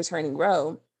this overturning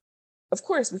Roe, of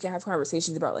course we can have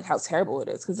conversations about like how terrible it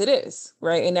is, because it is,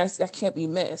 right? And that can't be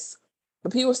missed.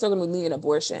 But people are still going to be needing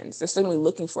abortions. They're still going to be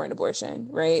looking for an abortion,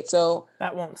 right? So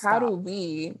that won't stop.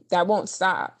 That won't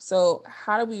stop. So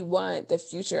how do we want the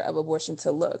future of abortion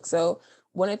to look? So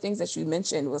one of the things that you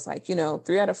mentioned was like, 3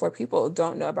 out of 4 people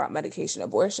don't know about medication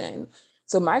abortion.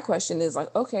 So my question is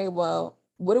like, okay, well,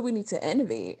 what do we need to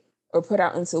innovate or put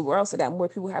out into the world so that more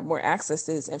people have more access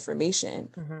to this information,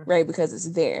 right? Because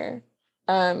it's there.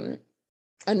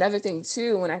 Another thing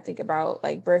too, when I think about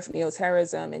like birth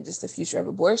neoterrorism and just the future of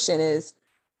abortion is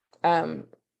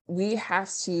we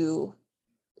have to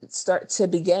start to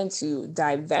begin to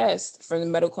divest from the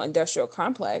medical industrial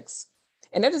complex.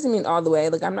 And that doesn't mean all the way,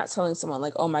 like I'm not telling someone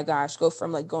like, oh my gosh, go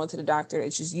from like going to the doctor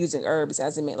and just using herbs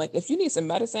as a mean. Like if you need some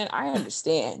medicine, I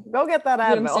understand. Go get that Advil.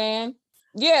 You know what I'm saying?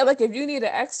 Yeah, like if you need an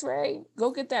x-ray,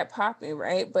 go get that popping,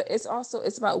 right? But it's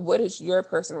about what is your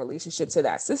personal relationship to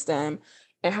that system,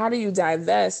 and how do you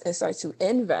divest and start to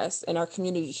invest in our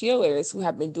community healers who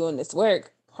have been doing this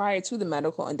work prior to the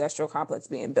medical industrial complex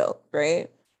being built, right?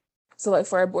 So like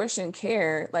for abortion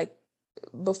care, like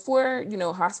before,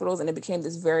 hospitals, and it became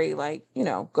this very like,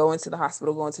 go into the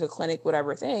hospital, go into the clinic,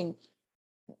 whatever thing,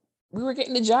 we were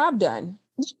getting the job done,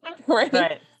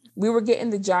 right? We were getting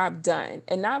the job done,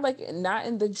 and not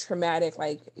in the traumatic,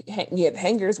 like,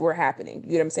 hangers were happening,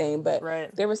 you know what I'm saying?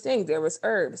 But there was things, there was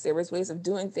herbs, there was ways of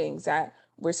doing things that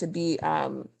were to be,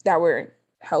 that were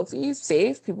healthy,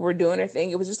 safe, people were doing their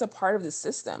thing. It was just a part of the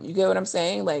system. You get what I'm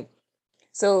saying? Like,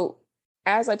 so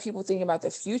as like people thinking about the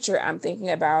future, I'm thinking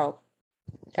about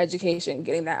education,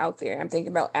 getting that out there. I'm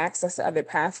thinking about access to other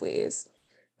pathways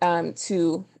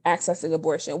to accessing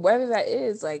abortion, whether that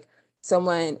is like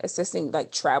someone assisting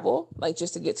like travel, like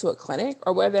just to get to a clinic,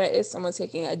 or whether that is someone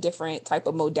taking a different type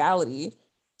of modality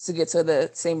to get to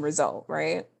the same result,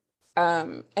 right?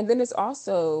 And then it's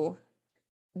also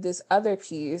this other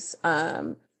piece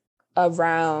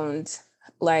around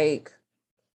like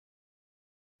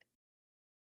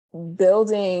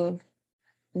building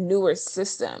newer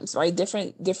systems, right?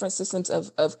 Different systems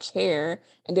of care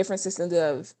and different systems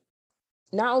of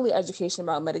not only education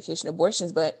about medication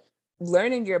abortions, but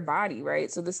learning your body,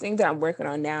 right? So this thing that I'm working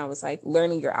on now is like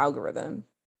learning your algorithm,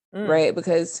 right?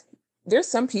 Because there's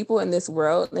some people in this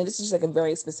world, and this is just like a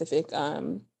very specific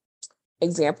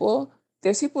example.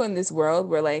 There's people in this world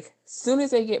where like, as soon as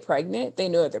they get pregnant, they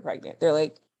know that they're pregnant. They're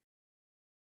like,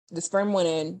 the sperm went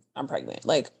in, I'm pregnant.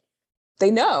 Like, they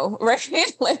know,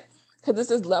 right? Like, because it's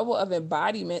this level of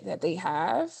embodiment that they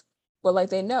have, but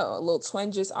like they know a little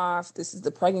twinge is off. This is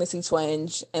the pregnancy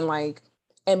twinge,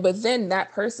 but then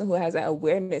that person who has that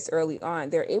awareness early on,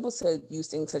 they're able to use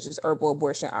things such as herbal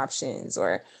abortion options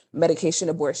or medication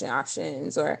abortion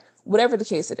options or whatever the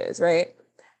case it is, right?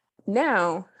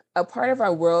 Now, a part of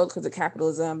our world, because of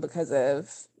capitalism, because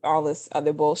of all this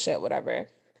other bullshit, whatever,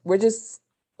 we're just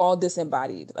all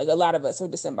disembodied. Like a lot of us are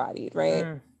disembodied, right?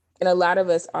 And a lot of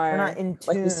us we're not are in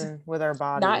like this, tune with our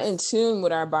not bodies. in tune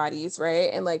with our bodies, right?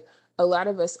 And like a lot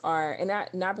of us are, and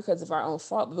not because of our own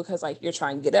fault, but because like you're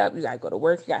trying to get up, you gotta go to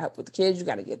work, you gotta help with the kids, you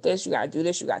gotta get this, you gotta do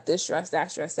this, you got this stress,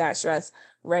 that stress,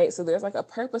 right? So there's like a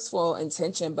purposeful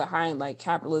intention behind like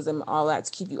capitalism, all that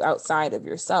to keep you outside of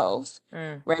yourself,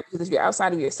 right? Because if you're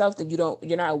outside of yourself, then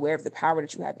you're not aware of the power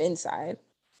that you have inside.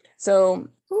 So,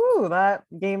 ooh, that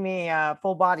gave me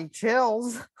full body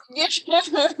chills. yeah,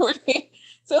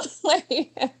 so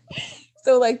like,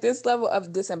 so like this level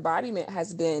of disembodiment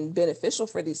has been beneficial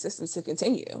for these systems to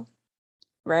continue,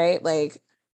 right? Like,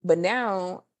 but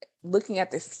now looking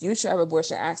at the future of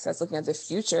abortion access, looking at the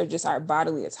future of just our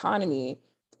bodily autonomy,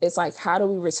 it's like, how do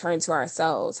we return to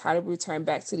ourselves? How do we return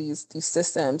back to these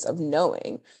systems of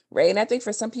knowing, right? And I think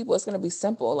for some people, it's going to be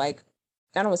simple. Like,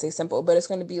 I don't want to say simple, but it's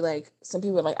going to be like, some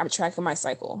people are like, I'm tracking my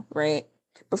cycle, right?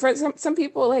 But for some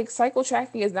people, like cycle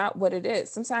tracking is not what it is.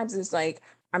 Sometimes it's like,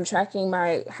 I'm tracking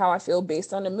my how I feel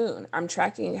based on the moon. I'm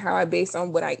tracking how I based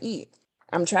on what I eat.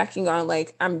 I'm tracking on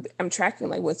like I'm tracking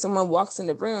like when someone walks in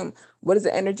the room, what is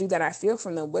the energy that I feel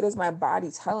from them? What is my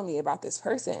body telling me about this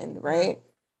person, right?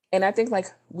 And I think like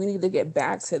we need to get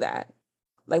back to that.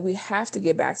 Like we have to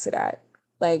get back to that.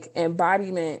 Like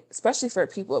embodiment, especially for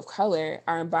people of color,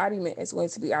 our embodiment is going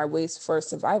to be our ways for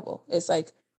survival. It's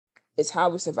like it's how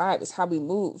we survive, it's how we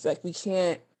move. Like we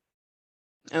can't,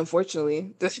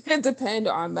 unfortunately, depend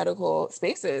on medical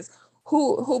spaces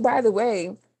who by the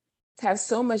way have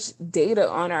so much data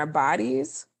on our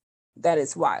bodies that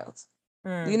it's wild.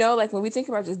 You know, like when we think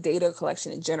about just data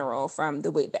collection in general, from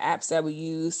the way the apps that we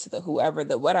use to the whoever,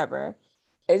 the whatever,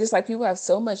 it's just like people have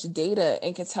so much data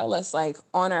and can tell us like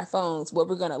on our phones what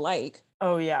we're gonna like.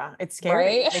 Oh yeah, it's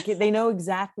scary. Right? They know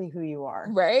exactly who you are.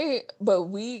 Right? But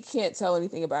we can't tell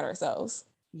anything about ourselves.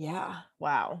 Yeah.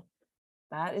 Wow.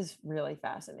 That is really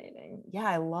fascinating. Yeah,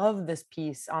 I love this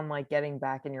piece on like getting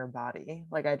back in your body.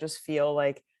 Like I just feel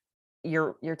like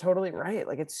you're totally right.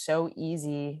 Like it's so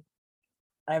easy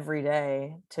every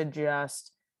day to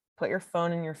just put your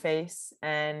phone in your face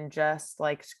and just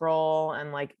like scroll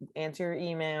and like answer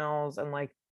your emails and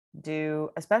like do,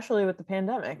 especially with the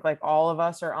pandemic, like all of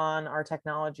us are on our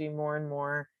technology more and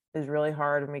more. Is really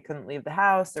hard when we couldn't leave the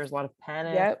house. There's a lot of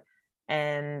panic. Yep.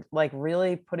 And like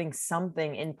really putting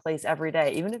something in place every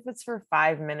day, even if it's for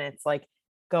 5 minutes, like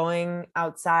going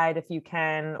outside if you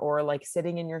can, or like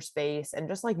sitting in your space and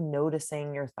just like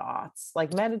noticing your thoughts,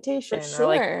 like For meditation or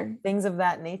like sure. things of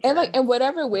that And like nature. in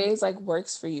whatever ways like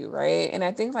works for you, right? And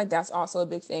I think like that's also a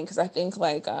big thing because I think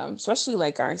like especially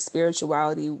like our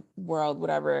spirituality world,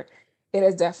 whatever, it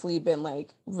has definitely been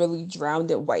like really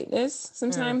drowned in whiteness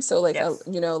sometimes. So like Yes.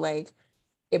 you know, like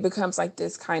it becomes like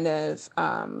this kind of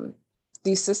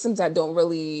these systems that don't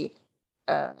really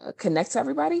connect to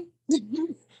everybody.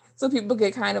 So people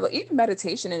get kind of like, even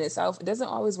meditation in itself, it doesn't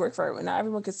always work for everyone. Not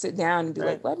everyone can sit down and be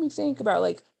Right. like, let me think about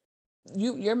like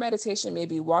your meditation may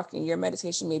be walking, your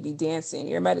meditation may be dancing,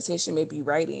 your meditation may be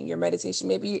writing, your meditation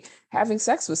may be having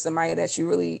sex with somebody that you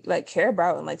really like care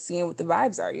about and like seeing what the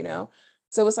vibes are, you know?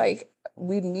 So it's like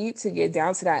we need to get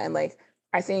down to that. And like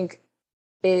I think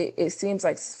it seems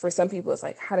like for some people it's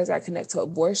like, how does that connect to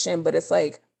abortion? But it's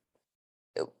like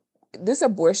this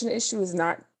abortion issue is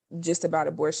not just about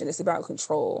abortion, it's about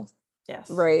control. Yes.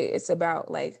 Right. It's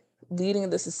about like leading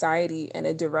the society in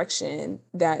a direction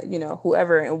that, you know,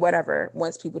 whoever and whatever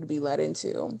wants people to be led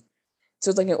into. So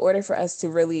it's like in order for us to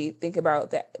really think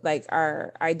about that, like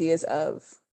our ideas of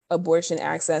abortion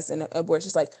access and abortion,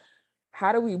 it's like,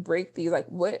 how do we break these? Like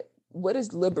what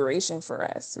is liberation for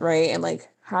us? Right. And like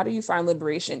how do you find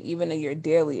liberation even in your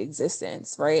daily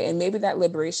existence? Right. And maybe that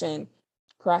liberation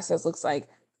process looks like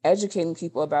educating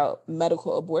people about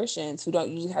medical abortions who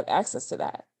don't usually have access to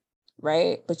that,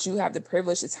 right? But you have the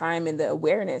privilege, the time, and the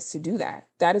awareness to do that.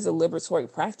 That is a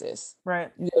liberatory practice.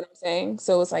 Right. You know what I'm saying?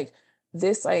 So it's like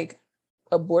this like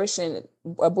abortion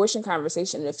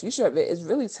conversation and the future of it is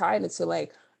really tied into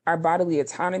like our bodily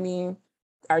autonomy,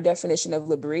 our definition of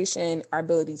liberation, our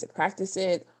ability to practice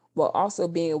it, while also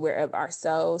being aware of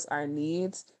ourselves, our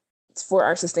needs for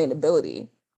our sustainability.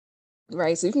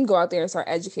 Right. So you can go out there and start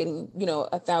educating, you know,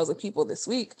 1,000 people this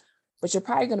week, but you're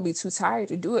probably going to be too tired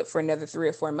to do it for another 3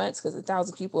 or 4 months because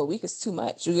 1,000 people a week is too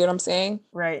much. You get what I'm saying?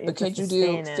 Right. You But have to could you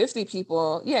do sustain it. 50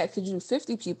 people? Yeah. Could you do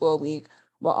 50 people a week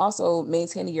while also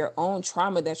maintaining your own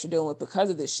trauma that you're dealing with because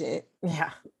of this shit?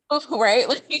 Yeah. Right.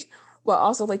 Like, well,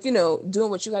 also like, you know, doing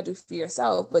what you got to do for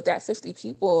yourself. But that 50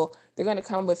 people, they're going to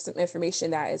come with some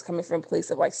information that is coming from a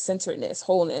place of like centeredness,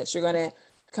 wholeness. You're going to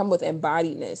come with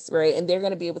embodiedness, right? And they're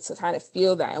going to be able to kind of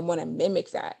feel that and want to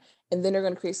mimic that. and then they're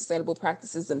going to create sustainable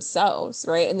practices themselves,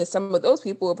 right? And then some of those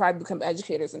people will probably become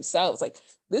educators themselves. Like,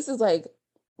 this is like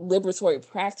liberatory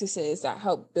practices that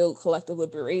help build collective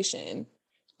liberation,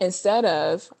 instead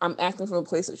of I'm acting from a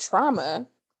place of trauma.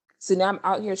 So now I'm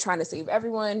out here trying to save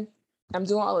everyone. I'm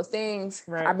doing all the things.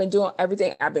 Right. I've been doing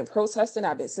everything. I've been protesting.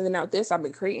 I've been sending out this. I've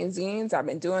been creating zines. I've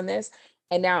been doing this.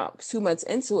 And now 2 months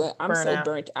into it, I'm so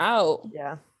burnt out.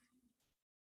 Yeah.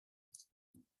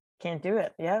 Can't do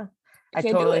it. Yeah. I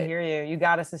Can't totally hear you. You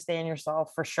got to sustain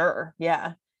yourself for sure.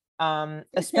 Yeah.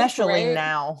 Especially right?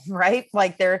 now, right?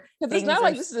 Like because it's not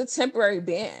like this is a temporary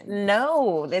ban.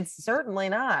 No, it's certainly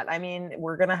not. I mean,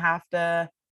 we're going to have to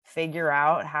figure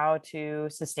out how to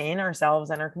sustain ourselves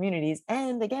and our communities.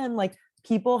 And again, like,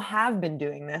 people have been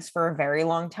doing this for a very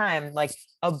long time. Like,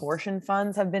 abortion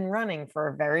funds have been running for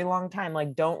a very long time.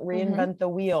 Like, don't reinvent the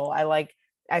wheel.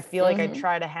 I feel like I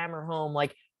try to hammer home,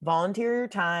 like, volunteer your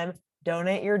time,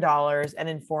 donate your dollars, and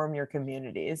inform your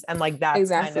communities. And like, that's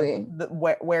Exactly. kind of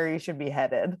where you should be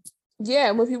headed.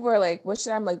 Yeah, when people are like, what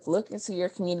should I like look into your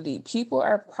community? People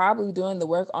are probably doing the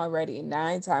work already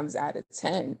 9 times out of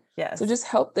 10. Yes. So just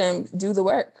help them do the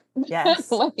work.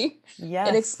 Yes.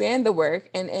 And expand the work.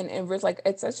 And like,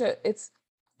 it's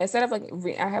instead of like,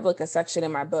 I have like a section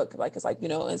in my book, like, it's like,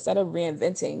 instead of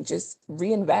reinventing, just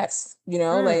reinvest,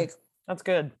 like. That's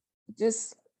good.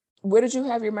 Just, where did you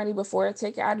have your money before?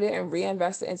 Take it out of it and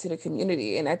reinvest it into the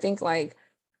community. And I think like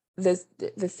the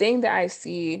thing that I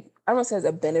see, I don't say as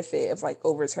a benefit of like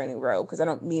overturning Roe, because I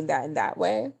don't mean that in that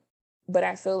way, but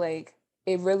I feel like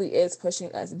it really is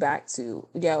pushing us back to,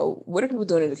 what are people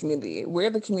doing in the community?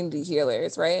 We're the community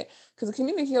healers, right? Because the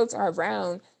community healers are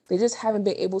around, they just haven't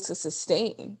been able to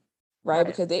sustain, right?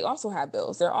 Because they also have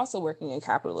bills. They're also working in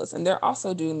capitalism. They're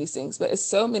also doing these things. But it's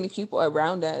so many people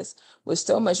around us with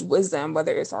so much wisdom,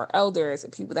 whether it's our elders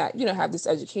and people that, have this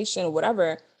education or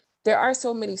whatever. There are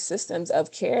so many systems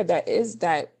of care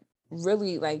that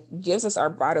really like gives us our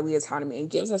bodily autonomy and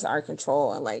gives us our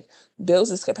control and like builds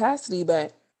this capacity.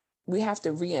 But we have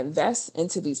to reinvest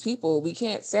into these people. We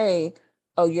can't say,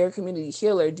 oh, you're a community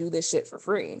healer, do this shit for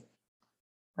free.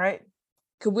 Right.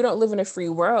 Because we don't live in a free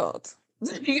world.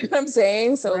 You know what I'm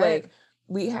saying? So like,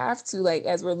 we have to, like,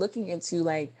 as we're looking into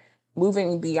like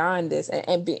moving beyond this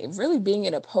and really being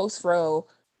in a post-Roe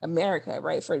America,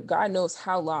 right? For God knows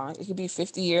how long. It could be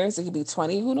 50 years, it could be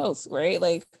 20, who knows, right?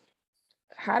 Like,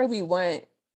 how do we want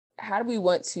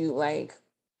to like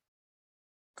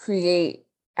create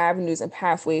avenues and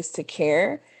pathways to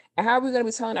care? And how are we going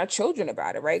to be telling our children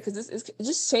about it, right? Because it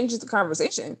just changes the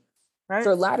conversation. Right.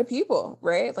 For a lot of people,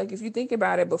 right? Like, if you think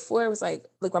about it, before it was like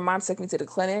my mom took me to the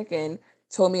clinic and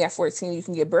told me at 14 you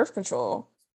can get birth control.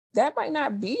 That might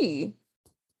not be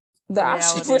the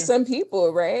option for some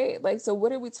people, right? Like, so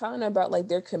what are we telling them about like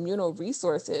their communal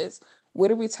resources?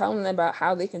 What are we telling them about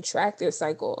how they can track their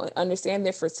cycle and understand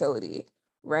their fertility,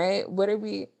 right? What are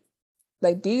we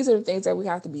like? These are the things that we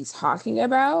have to be talking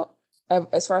about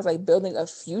as far as like building a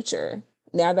future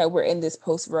now that we're in this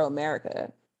post-Roe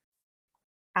America.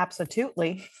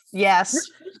 Absolutely. Yes.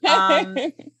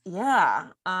 Yeah.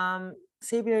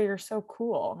 Sabia, you're so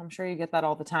cool. I'm sure you get that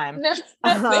all the time.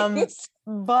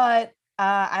 But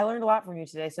I learned a lot from you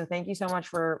today. So thank you so much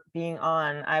for being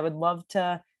on. I would love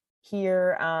to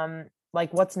hear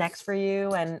like what's next for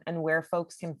you and where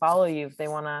folks can follow you if they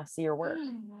want to see your work.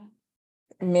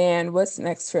 Man, what's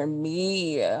next for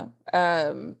me?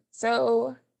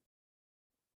 So,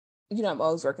 I'm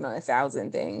always working on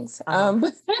 1,000 things.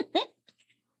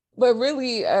 But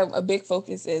really, a big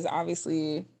focus is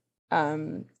obviously,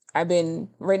 right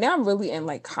now I'm really in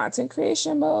like content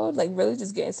creation mode, like really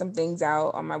just getting some things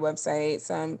out on my website,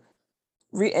 some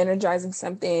re-energizing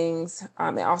some things,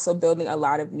 and also building a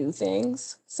lot of new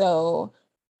things. So,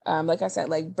 like I said,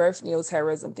 like birth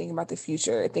neoterrorism, thinking about the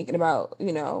future, thinking about,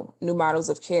 new models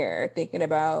of care, thinking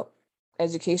about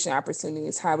education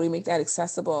opportunities, how do we make that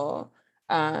accessible,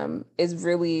 is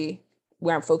really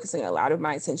where I'm focusing a lot of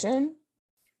my attention.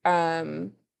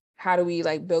 How do we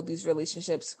like build these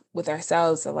relationships with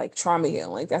ourselves of like trauma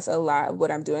healing? Like, that's a lot of what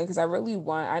I'm doing, because I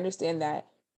understand that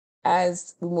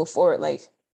as we move forward, like,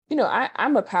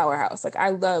 I'm a powerhouse. Like, I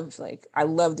love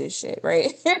this shit,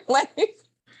 right? Like,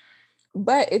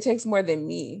 but it takes more than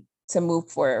me to move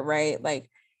forward, right?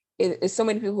 Like, it's so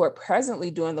many people who are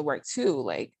presently doing the work too,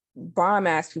 like bomb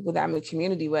ass people that I'm in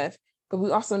community with, but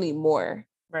we also need more.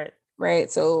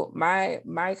 Right. So my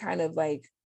kind of like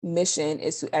mission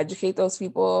is to educate those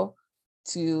people,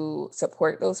 to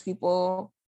support those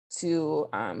people, to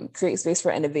create space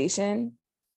for innovation.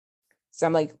 So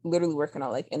I'm like literally working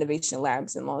on like innovation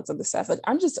labs and all that other stuff. Like,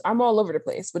 I'm all over the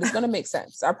place, but it's going to make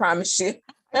sense. I promise you.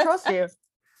 I trust you.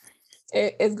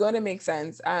 It's going to make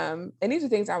sense. And these are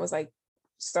things I was like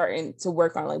starting to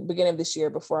work on like beginning of this year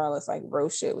before all this like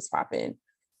roast shit was popping.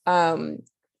 But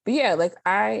yeah, like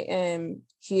I am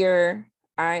here.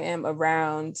 I am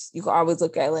around. You can always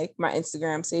look at like my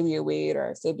Instagram, Sabia Wade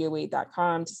or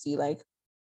sabiawade.com to see like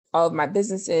all of my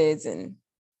businesses and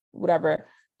whatever.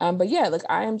 But yeah, like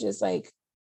I am just like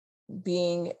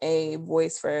being a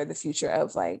voice for the future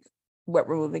of like what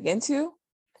we're moving into.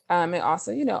 And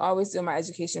also, you know, always doing my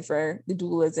education for the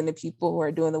doulas and the people who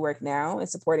are doing the work now and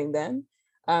supporting them.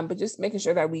 But just making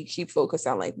sure that we keep focused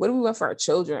on like, what do we want for our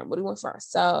children? What do we want for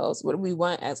ourselves? What do we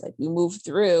want as like we move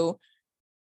through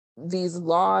these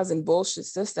laws and bullshit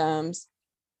systems,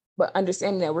 but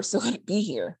understanding that we're still going to be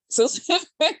here. So if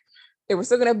we're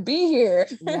still going to be here,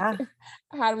 yeah.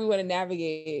 How do we want to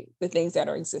navigate the things that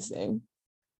are existing?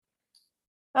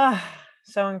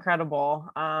 So incredible.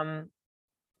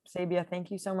 Sabia,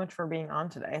 thank you so much for being on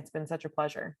today. It's been such a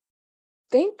pleasure.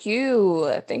 Thank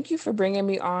you. Thank you for bringing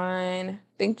me on.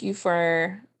 Thank you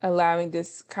for allowing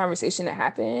this conversation to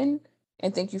happen.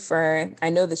 And thank you for,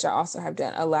 I know that y'all also have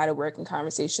done a lot of work and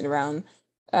conversation around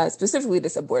specifically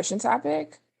this abortion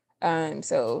topic.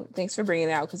 So thanks for bringing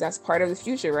it out because that's part of the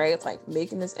future, right? It's like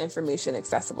making this information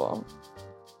accessible.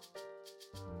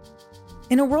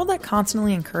 In a world that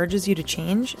constantly encourages you to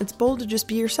change, it's bold to just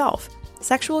be yourself.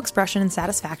 Sexual expression and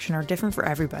satisfaction are different for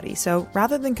everybody, so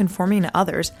rather than conforming to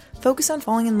others, focus on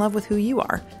falling in love with who you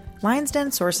are. Lion's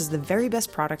Den sources the very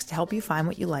best products to help you find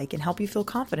what you like and help you feel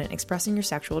confident expressing your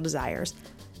sexual desires.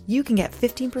 You can get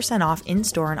 15% off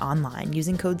in-store and online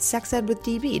using code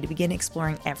SEXEDWITHDB to begin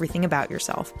exploring everything about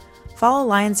yourself. Follow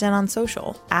Lion's Den on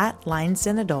social,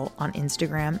 @LionsDenAdult on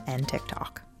Instagram and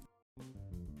TikTok.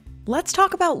 Let's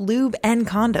talk about lube and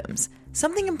condoms.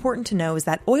 Something important to know is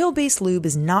that oil-based lube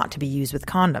is not to be used with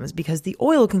condoms because the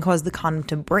oil can cause the condom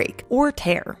to break or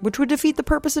tear, which would defeat the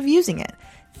purpose of using it.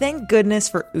 Thank goodness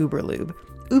for Uberlube.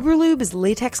 Uberlube is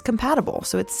latex compatible,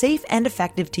 so it's safe and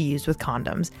effective to use with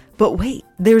condoms. But wait,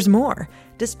 there's more.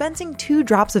 Dispensing 2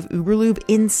 drops of Uberlube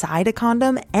inside a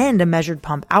condom and a measured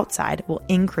pump outside will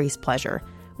increase pleasure.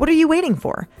 What are you waiting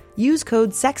for? Use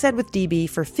code SEXEDWITHDB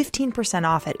for 15%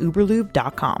 off at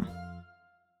uberlube.com.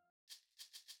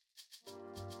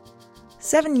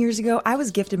 7 years ago, I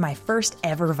was gifted my first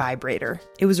ever vibrator.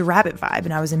 It was a Rabbit Vibe,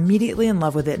 and I was immediately in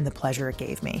love with it and the pleasure it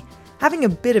gave me. Having a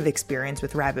bit of experience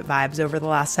with Rabbit Vibes over the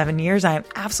last 7 years, I am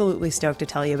absolutely stoked to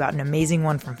tell you about an amazing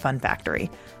one from Fun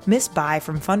Factory. Miss Bai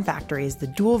from Fun Factory is the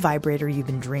dual vibrator you've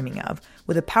been dreaming of,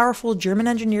 with a powerful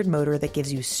German-engineered motor that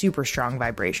gives you super strong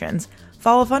vibrations.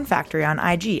 Follow Fun Factory on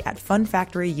IG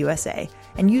 @FunFactoryUSA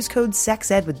and use code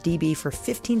SEXEDWITHDB for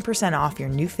 15% off your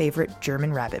new favorite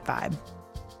German Rabbit Vibe.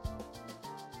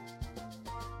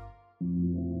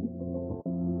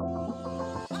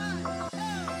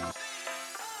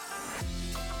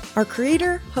 Our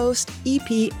creator, host,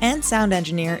 EP, and sound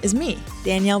engineer is me,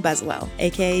 Danielle Bezalel,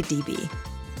 aka DB.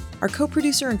 Our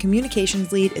co-producer and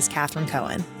communications lead is Catherine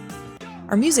Cohen.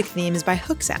 Our music theme is by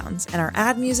Hook Sounds, and our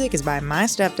ad music is by my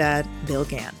stepdad, Bill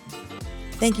Gant.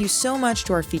 Thank you so much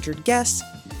to our featured guests,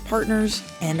 partners,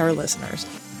 and our listeners.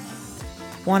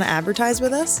 Want to advertise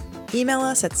with us? Email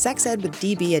us at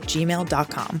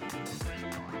sexedwithdb@gmail.com.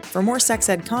 For more sex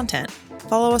ed content,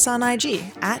 follow us on IG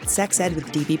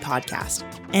 @SexEdWithDB Podcast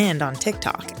and on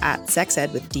TikTok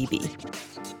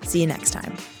 @SexEdWithDB. See you next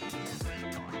time.